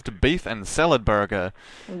 heart-tick-approved beef and salad burger.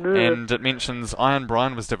 And it mentions Iron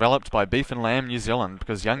Brian was developed by Beef and Lamb New Zealand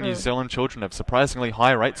because young New Zealand children have surprisingly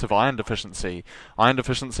high rates of iron deficiency. Iron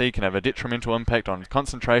deficiency can have a detrimental impact on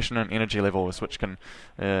concentration and energy levels, which can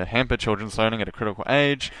hamper children's learning at a critical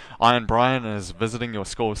age. Iron Brian is visiting your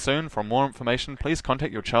school soon. For more information, please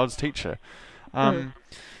contact your child's teacher.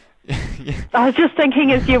 I was just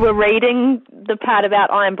thinking as you were reading the part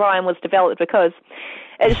about Iron Brian was developed because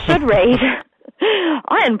it should read,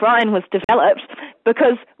 Iron Brian was developed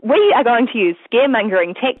because we are going to use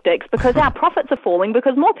scaremongering tactics because our profits are falling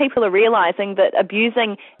because more people are realising that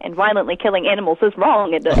abusing and violently killing animals is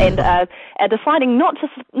wrong and are deciding not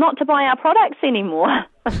to buy our products anymore.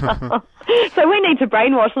 So we need to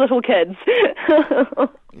brainwash little kids.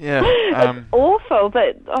 Yeah, it's awful,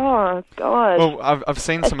 but oh god. Well, I've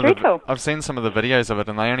seen some of the videos of it,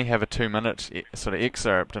 and they only have a 2-minute sort of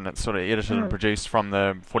excerpt, and it's sort of edited and produced from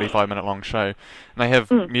the 45-minute long show. And they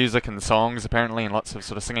have music and songs apparently, and lots of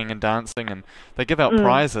sort of singing and dancing, and they give out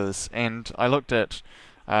prizes. And I looked at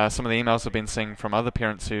some of the emails I've been seeing from other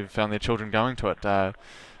parents who found their children going to it.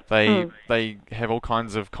 They have all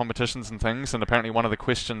kinds of competitions and things, and apparently one of the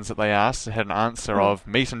questions that they asked had an answer of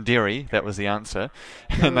meat and dairy. That was the answer,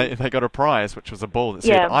 and they got a prize, which was a bull that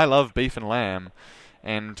said, "I love beef and lamb,"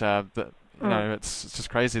 and you know, it's just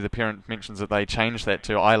crazy. The parent mentions that they changed that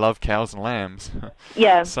to "I love cows and lambs."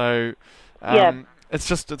 Yeah. So, Yeah.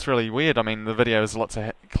 it's really weird. I mean, the video is lots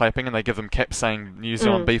of clapping, and they give them caps saying New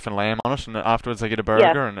Zealand beef and lamb on it, and afterwards they get a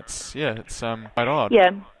burger, and it's quite odd.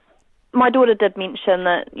 Yeah. My daughter did mention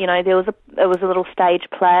that, you know, it was a little stage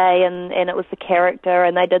play, and it was the character,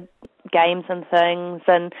 and they did games and things,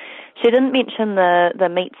 and she didn't mention the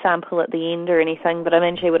meat sample at the end or anything, but I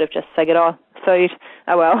mean, she would have just figured, food,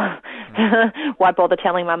 oh well, why bother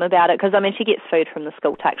telling Mum about it? Because I mean, she gets food from the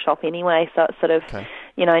school tuck shop anyway, so it's sort of,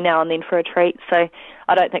 you know, now and then for a treat, so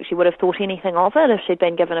I don't think she would have thought anything of it if she'd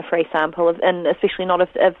been given a free sample, and especially not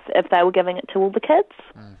if they were giving it to all the kids.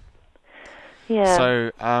 Yeah.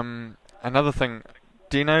 So, another thing,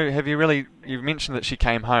 do you know, you've mentioned that she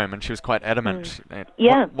came home and she was quite adamant.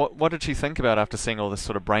 Yeah. What did she think about after seeing all this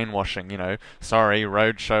sort of brainwashing, you know, sorry,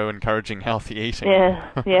 roadshow encouraging healthy eating?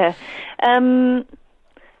 Yeah.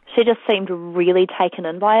 She just seemed really taken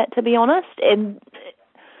in by it, to be honest. And,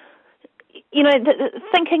 you know,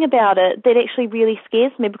 thinking about it, that actually really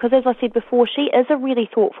scares me because, as I said before, she is a really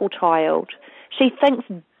thoughtful child. She thinks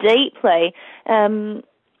deeply.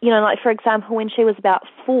 You know, like, for example, when she was about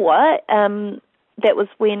 4, that was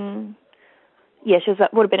when, would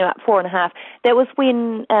have been about 4.5. That was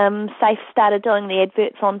when Safe started doing the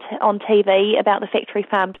adverts on TV about the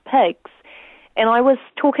factory-farmed pigs. And I was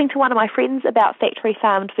talking to one of my friends about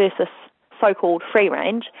factory-farmed versus so-called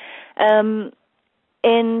free-range. And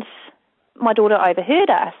my daughter overheard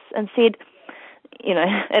us and said, you know,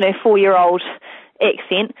 in her 4-year-old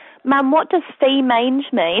accent, "Mum, what does free-range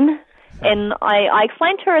mean?" And I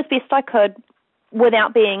explained to her as best I could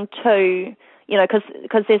without being too, you know,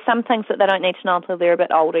 because there's some things that they don't need to know until they're a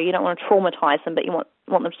bit older. You don't want to traumatise them, but you want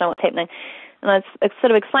them to know what's happening. And I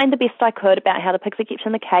sort of explained the best I could about how the pigs are kept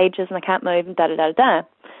in the cages and they can't move and da-da-da-da-da.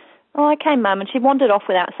 "Oh, okay, Mum." And she wandered off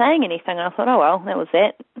without saying anything. And I thought, oh, well, that was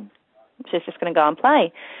that. She's just going to go and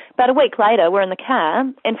play. About a week later, we're in the car,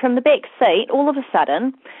 and from the back seat, all of a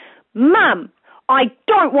sudden, "Mum, I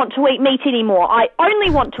don't want to eat meat anymore. I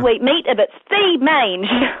only want to eat meat if it's free-range."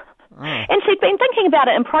 And she'd been thinking about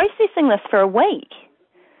it and processing this for a week.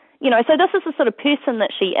 You know, so this is the sort of person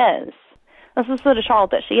that she is. This is the sort of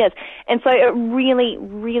child that she is. And so it really,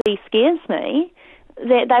 really scares me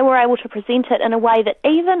that they were able to present it in a way that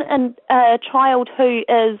even a child who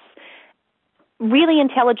is really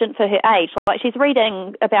intelligent for her age, like she's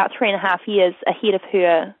reading about 3.5 years ahead of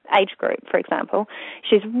her age group, for example.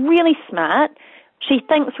 She's really smart. She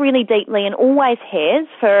thinks really deeply and always has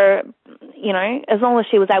for, you know, as long as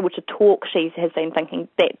she was able to talk, she has been thinking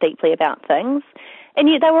that deeply about things. And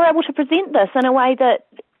yet they were able to present this in a way that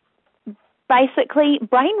basically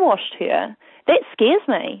brainwashed her. That scares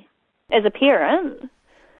me as a parent.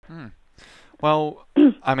 Well,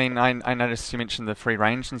 I mean, I noticed you mentioned the free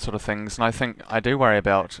range and sort of things, and I think I do worry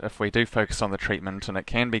about if we do focus on the treatment, and it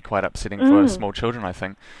can be quite upsetting for small children, I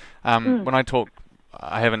think. When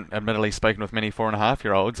I haven't admittedly spoken with many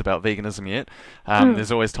 4.5-year-olds about veganism yet.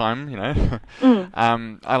 There's always time, you know.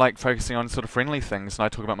 I like focusing on sort of friendly things, and I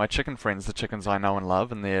talk about my chicken friends, the chickens I know and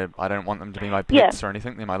love, and I don't want them to be my pets or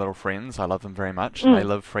anything. They're my little friends. I love them very much. And they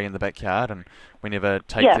live free in the backyard, and we never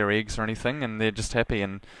take their eggs or anything, and they're just happy,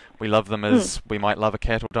 and we love them as we might love a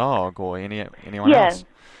cat or dog or anyone else.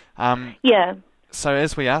 So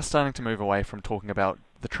as we are starting to move away from talking about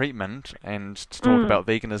the treatment and to talk about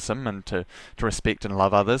veganism and to respect and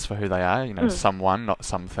love others for who they are, you know, someone, not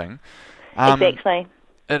something. Exactly.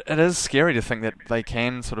 It is scary to think that they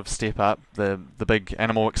can sort of step up the big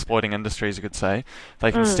animal exploiting industries, you could say.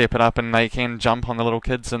 They can step it up and they can jump on the little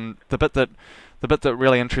kids. And the bit that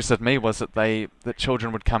really interested me was that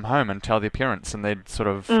children would come home and tell their parents, and they'd sort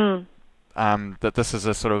of that this is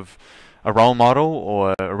a sort of a role model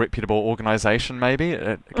or a reputable organisation, maybe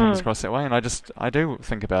it comes across that way, and I do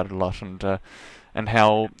think about it a lot, and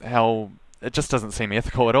how it just doesn't seem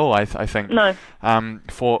ethical at all. I think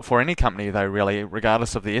for any company though, really,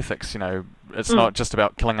 regardless of the ethics, you know, it's not just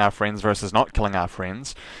about killing our friends versus not killing our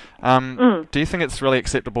friends. Do you think it's really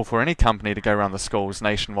acceptable for any company to go around the schools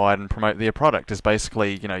nationwide and promote their product as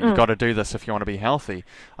basically, you know, you've got to do this if you want to be healthy?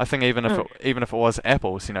 I think even if it was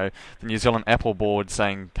apples, you know, the New Zealand Apple Board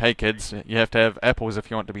saying, hey kids, you have to have apples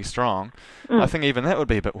if you want to be strong. I think even that would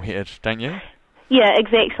be a bit weird, don't you? Yeah,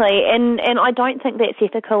 exactly. And I don't think that's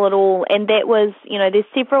ethical at all. And that was, you know, there's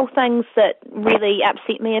several things that really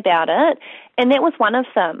upset me about it, and that was one of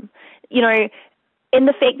them. You know, and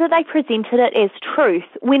the fact that they presented it as truth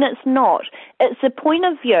when it's not. It's a point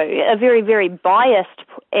of view, a very, very biased,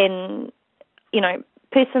 and, you know,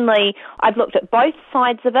 personally, I've looked at both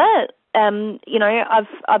sides of it. You know,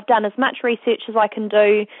 I've done as much research as I can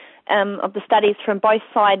do of the studies from both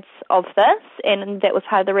sides of this, and that was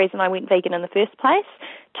part of the reason I went vegan in the first place.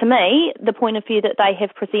 To me, the point of view that they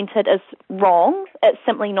have presented is wrong. It's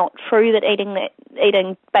simply not true that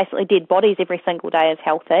eating basically dead bodies every single day is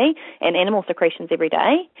healthy, and animal secretions every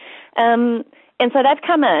day. And so they've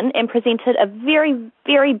come in and presented a very,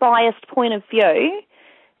 very biased point of view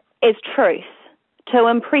as truth to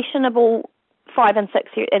impressionable 5 and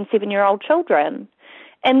 6 and 7-year-old children.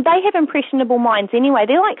 And they have impressionable minds anyway.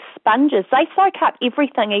 They're like sponges. They soak up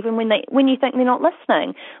everything, even when you think they're not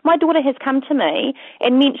listening. My daughter has come to me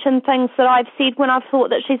and mentioned things that I've said when I've thought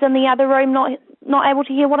that she's in the other room, not able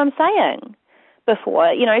to hear what I'm saying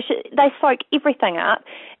before. You know, they soak everything up,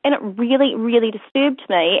 and it really, really disturbed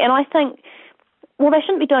me. And I think, well, they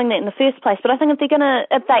shouldn't be doing that in the first place. But I think if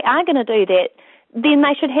they are gonna do that, then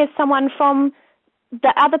they should have someone from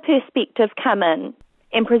the other perspective come in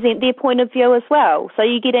and present their point of view as well. So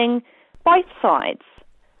you're getting both sides.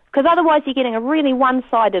 Because otherwise you're getting a really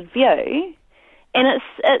one-sided view, and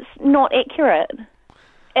it's not accurate.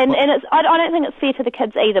 And I don't think it's fair to the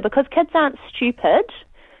kids either, because kids aren't stupid.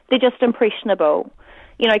 They're just impressionable.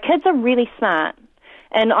 You know, kids are really smart,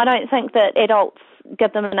 and I don't think that adults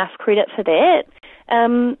give them enough credit for that.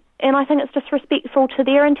 And I think it's disrespectful to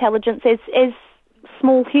their intelligence as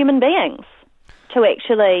small human beings to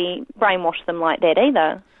actually brainwash them like that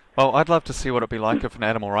either. Well, I'd love to see what it'd be like if an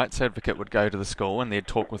animal rights advocate would go to the school and they'd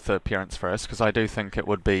talk with the parents first, because I do think it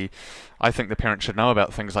would be, I think the parents should know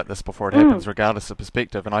about things like this before it happens, regardless of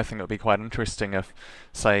perspective, and I think it would be quite interesting if,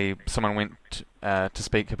 say, someone went to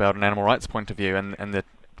speak about an animal rights point of view and the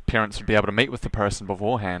parents would be able to meet with the person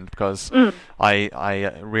beforehand, because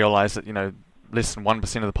I realise that, you know, less than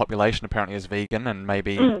 1% of the population apparently is vegan, and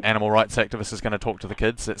maybe animal rights activists is going to talk to the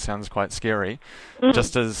kids. That sounds quite scary.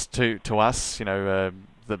 Just as to us, you know,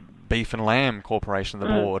 the Beef and Lamb Corporation, the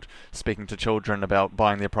board, speaking to children about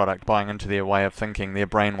buying their product, buying into their way of thinking, their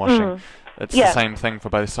brainwashing. It's the same thing for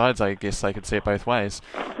both sides. I guess they could see it both ways.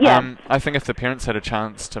 I think if the parents had a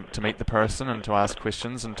chance to meet the person and to ask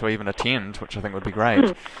questions and to even attend, which I think would be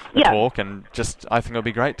great, talk, and just, I think it would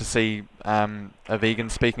be great to see a vegan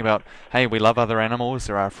speaking about, hey, we love other animals,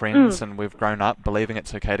 they're our friends, and we've grown up believing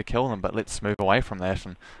it's okay to kill them, but let's move away from that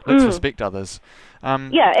and let's respect others.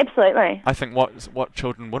 Yeah, absolutely. I think what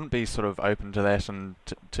children wouldn't be sort of open to that, and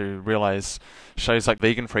to realise, shows like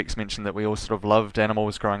Vegan Freaks mentioned that we all sort of loved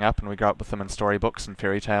animals growing up, and we grew up with them in storybooks and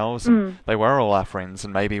fairy tales, and they were all our friends,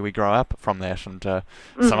 and maybe we grow up from that, and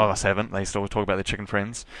some of us haven't. They still talk about their chicken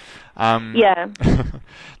friends.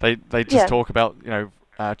 They just talk about, you know,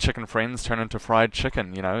 chicken friends turn into fried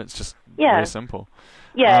chicken. You know, it's just very simple.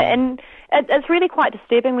 And it's really quite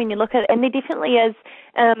disturbing when you look at it, and there definitely is,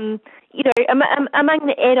 you know, among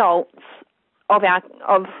the adults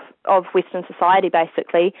of Western society,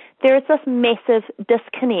 basically, there is this massive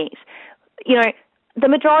disconnect. You know, the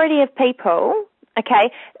majority of people,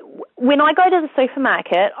 okay, when I go to the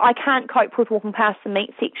supermarket, I can't cope with walking past the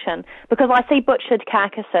meat section because I see butchered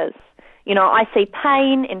carcasses. You know, I see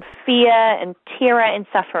pain and fear and terror and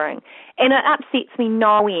suffering, and it upsets me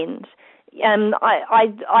no end.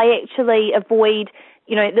 I actually avoid,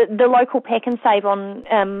 you know, the local Pack and Save on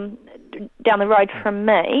down the road from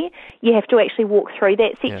me. You have to actually walk through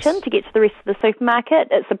that section to get to the rest of the supermarket.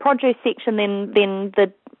 It's the produce section, then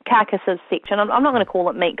the carcasses section. I'm not going to call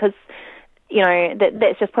it meat because, you know,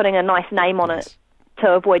 that's just putting a nice name on it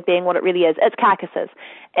to avoid being what it really is. It's carcasses,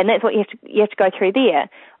 and that's what you have to go through there.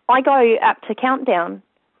 I go up to Countdown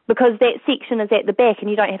because that section is at the back and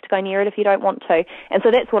you don't have to go near it if you don't want to. And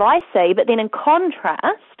so that's what I see. But then in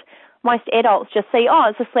contrast, most adults just see, oh,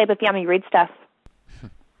 it's a slab of yummy red stuff.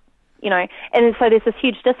 You know, and so there's this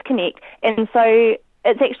huge disconnect. And so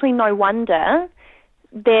it's actually no wonder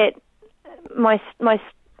that most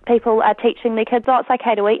people are teaching their kids, oh, it's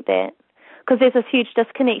okay to eat that. Because there's this huge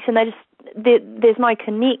disconnect, and there's no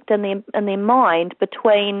connect in their mind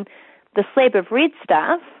between the slab of red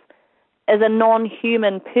stuff is a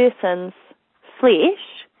non-human person's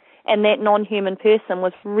flesh, and that non-human person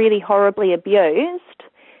was really horribly abused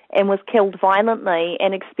and was killed violently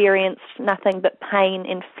and experienced nothing but pain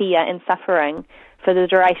and fear and suffering for the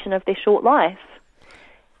duration of their short life.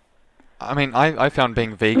 I mean, I found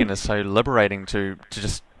being vegan is so liberating to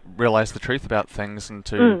just realise the truth about things and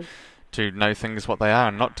to know things what they are,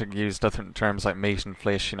 and not to use different terms like meat and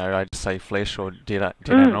flesh. You know, I just say flesh or dead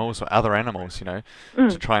animals or other animals. You know,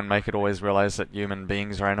 to try and make it always realise that human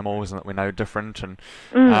beings are animals and that we're no different.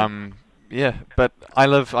 And yeah, but I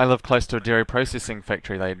live close to a dairy processing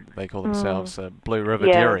factory. They call themselves Blue River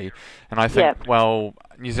Dairy, and I think well,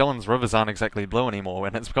 New Zealand's rivers aren't exactly blue anymore,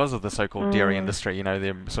 and it's because of the so-called dairy industry. You know,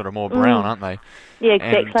 they're sort of more brown, aren't they? Yeah,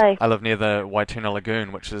 exactly. And I live near the Waituna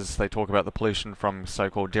Lagoon, which is, they talk about the pollution from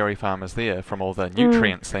so-called dairy farmers there, from all the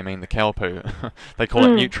nutrients. They mean the cow poo. They call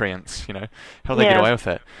it nutrients, you know. How do they get away with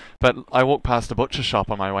that? But I walk past a butcher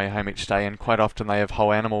shop on my way home each day, and quite often they have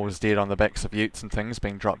whole animals dead on the backs of utes and things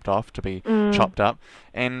being dropped off to be chopped up,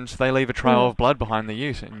 and they leave a trail of blood behind the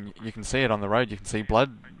ute, and you can see it on the road. You can see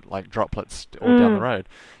blood, like droplets, all down the road.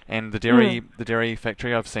 And the dairy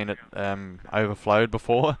factory, I've seen it overflowed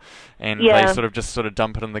before, and they sort of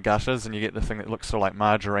dump it in the gutters, and you get the thing that looks sort of like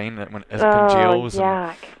margarine as it congeals.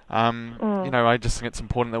 Yuck. And, you know, I just think it's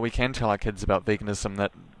important that we can tell our kids about veganism,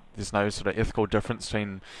 that there's no sort of ethical difference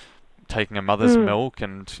between taking a mother's milk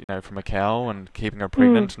and, you know, from a cow and keeping her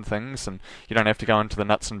pregnant and things, and you don't have to go into the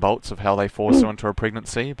nuts and bolts of how they force her into a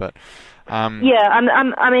pregnancy, but I've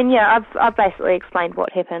basically explained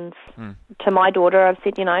what happens to my daughter. I've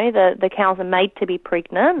said, you know, the cows are made to be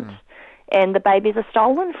pregnant, and the babies are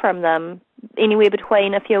stolen from them anywhere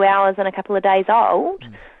between a few hours and a couple of days old,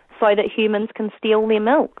 so that humans can steal their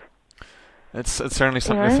milk. It's certainly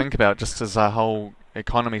something to think about, just as our whole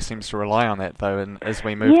economy seems to rely on that, though, and as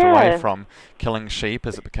we moved away from killing sheep,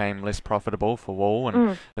 as it became less profitable for wool,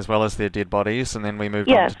 and as well as their dead bodies, and then we moved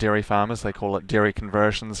on to dairy farmers. They call it dairy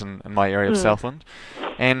conversions in my area of Southland,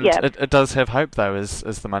 and it does have hope, though, as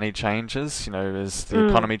the money changes, you know, as the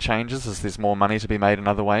economy changes, as there's more money to be made in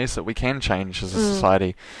other ways, that we can change as a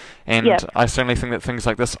society. And I certainly think that things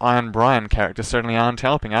like this Iron Brian character certainly aren't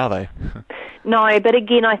helping, are they? No, but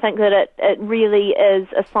again, I think that it really is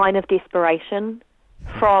a sign of desperation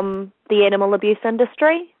from the animal abuse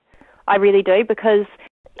industry. I really do, because,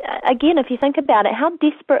 again, if you think about it, how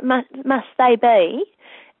desperate must they be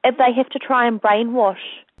if they have to try and brainwash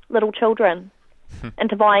little children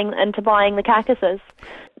into buying the carcasses?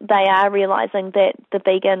 They are realising that the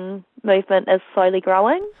vegan movement is slowly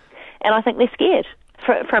growing, and I think they're scared.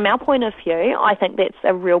 From our point of view, I think that's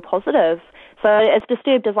a real positive. So as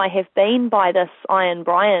disturbed as I have been by this Iron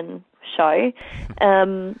Brian show,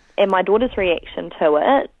 and my daughter's reaction to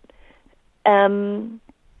it,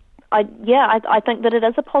 I think that it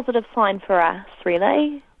is a positive sign for us,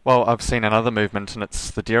 really. Well, I've seen another movement, and it's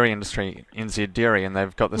the dairy industry, NZ Dairy, and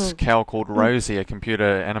they've got this cow called Rosie, a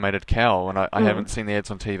computer-animated cow, and I haven't seen the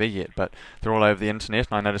ads on TV yet, but they're all over the internet,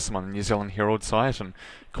 and I noticed them on the New Zealand Herald site, and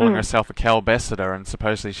calling herself a cow ambassador, and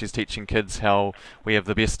supposedly she's teaching kids how we have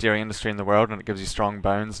the best dairy industry in the world, and it gives you strong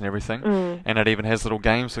bones and everything, and it even has little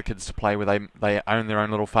games for kids to play where they own their own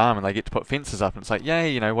little farm, and they get to put fences up, and it's like, yay,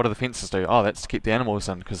 you know, what do the fences do? Oh, that's to keep the animals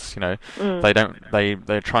in, because, you know,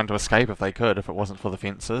 they're trying to escape if they could, if it wasn't for the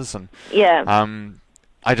fences, and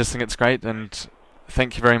I just think it's great, and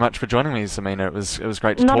thank you very much for joining me, Zemina. It was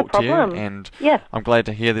great to talk to you, and I'm glad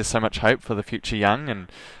to hear there's so much hope for the future young, and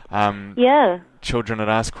children that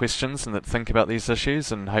ask questions and that think about these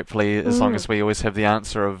issues, and hopefully, as long as we always have the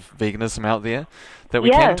answer of veganism out there, that we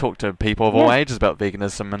can talk to people of all ages about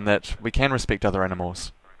veganism, and that we can respect other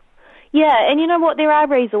animals. Yeah, and you know what? There are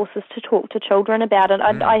resources to talk to children about it.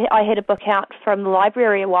 I had a book out from the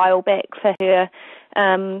library a while back for her,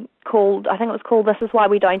 called "This Is Why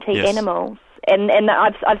We Don't Eat Animals." And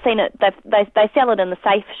I've seen it. They sell it in the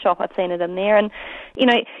Safe shop. I've seen it in there, and you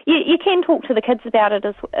know you can talk to the kids about it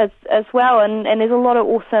as well. And there's a lot of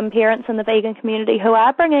awesome parents in the vegan community who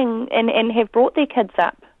are bringing and have brought their kids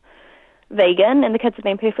up vegan, and the kids have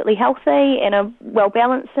been perfectly healthy and are well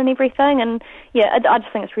balanced and everything. And I just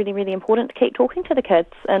think it's really, really important to keep talking to the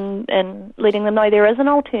kids and letting them know there is an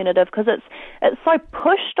alternative, because it's so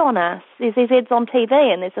pushed on us. There's these ads on TV,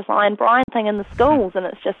 and there's this Iron Brian thing in the schools, and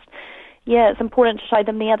it's just. Yeah, it's important to show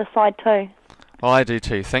them the other side too. Well, I do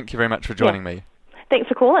too. Thank you very much for joining me. Thanks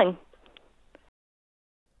for calling.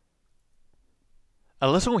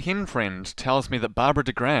 A little hen friend tells me that Barbara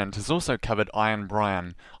DeGrand has also covered Iron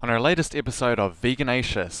Brian on her latest episode of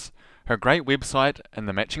Veganatious, her great website and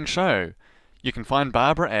the matching show. You can find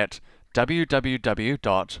Barbara at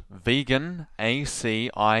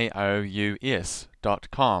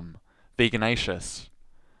www.veganasious.com. Veganatious.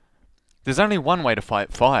 There's only one way to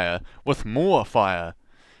fight fire, with more fire.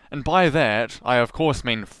 And by that, I of course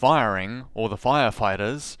mean firing all the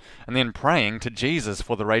firefighters, and then praying to Jesus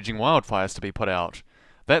for the raging wildfires to be put out.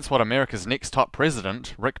 That's what America's next top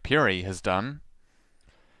president, Rick Perry, has done.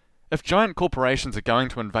 If giant corporations are going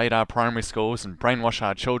to invade our primary schools and brainwash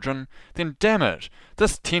our children, then damn it,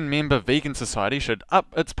 this 10-member vegan society should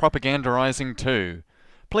up its propagandizing too.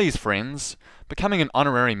 Please, friends, becoming an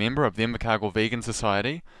honorary member of the Invercargill Vegan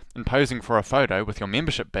Society and posing for a photo with your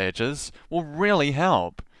membership badges will really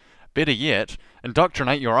help. Better yet,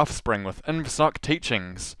 indoctrinate your offspring with InverSoc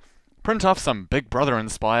teachings. Print off some Big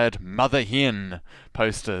Brother-inspired Mother Hen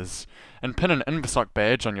posters and pin an Inversoc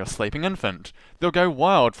badge on your sleeping infant. They'll go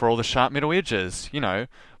wild for all the sharp metal edges,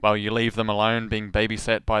 while you leave them alone being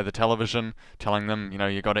babysat by the television, telling them,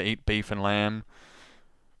 you gotta eat beef and lamb.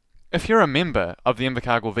 If you're a member of the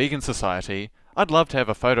Invercargill Vegan Society, I'd love to have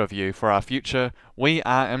a photo of you for our future We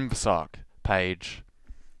Are Inversoc page.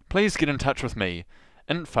 Please get in touch with me,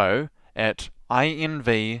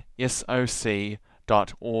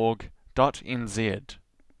 info@invsoc.org.nz.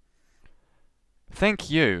 Thank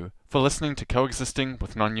you for listening to Coexisting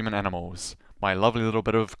with Non-Human Animals, my lovely little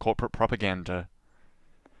bit of corporate propaganda.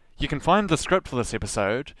 You can find the script for this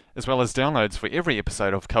episode, as well as downloads for every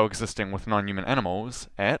episode of Coexisting with Non-Human Animals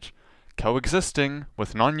at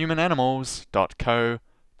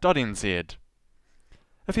coexistingwithnonhumananimals.co.nz.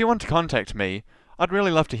 If you want to contact me, I'd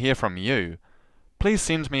really love to hear from you. Please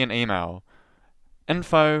send me an email,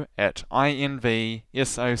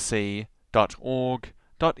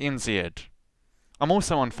 info@invsoc.org.nz. I'm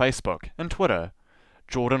also on Facebook and Twitter,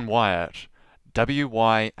 Jordan Wyatt,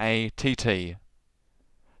 WYATT.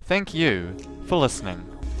 Thank you for listening.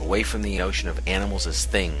 Away from the notion of animals as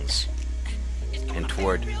things and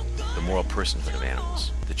toward the moral personhood of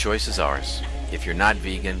animals. The choice is ours. If you're not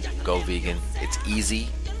vegan, go vegan. It's easy,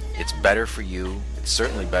 it's better for you, it's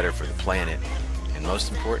certainly better for the planet, and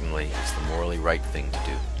most importantly, it's the morally right thing to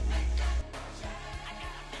do.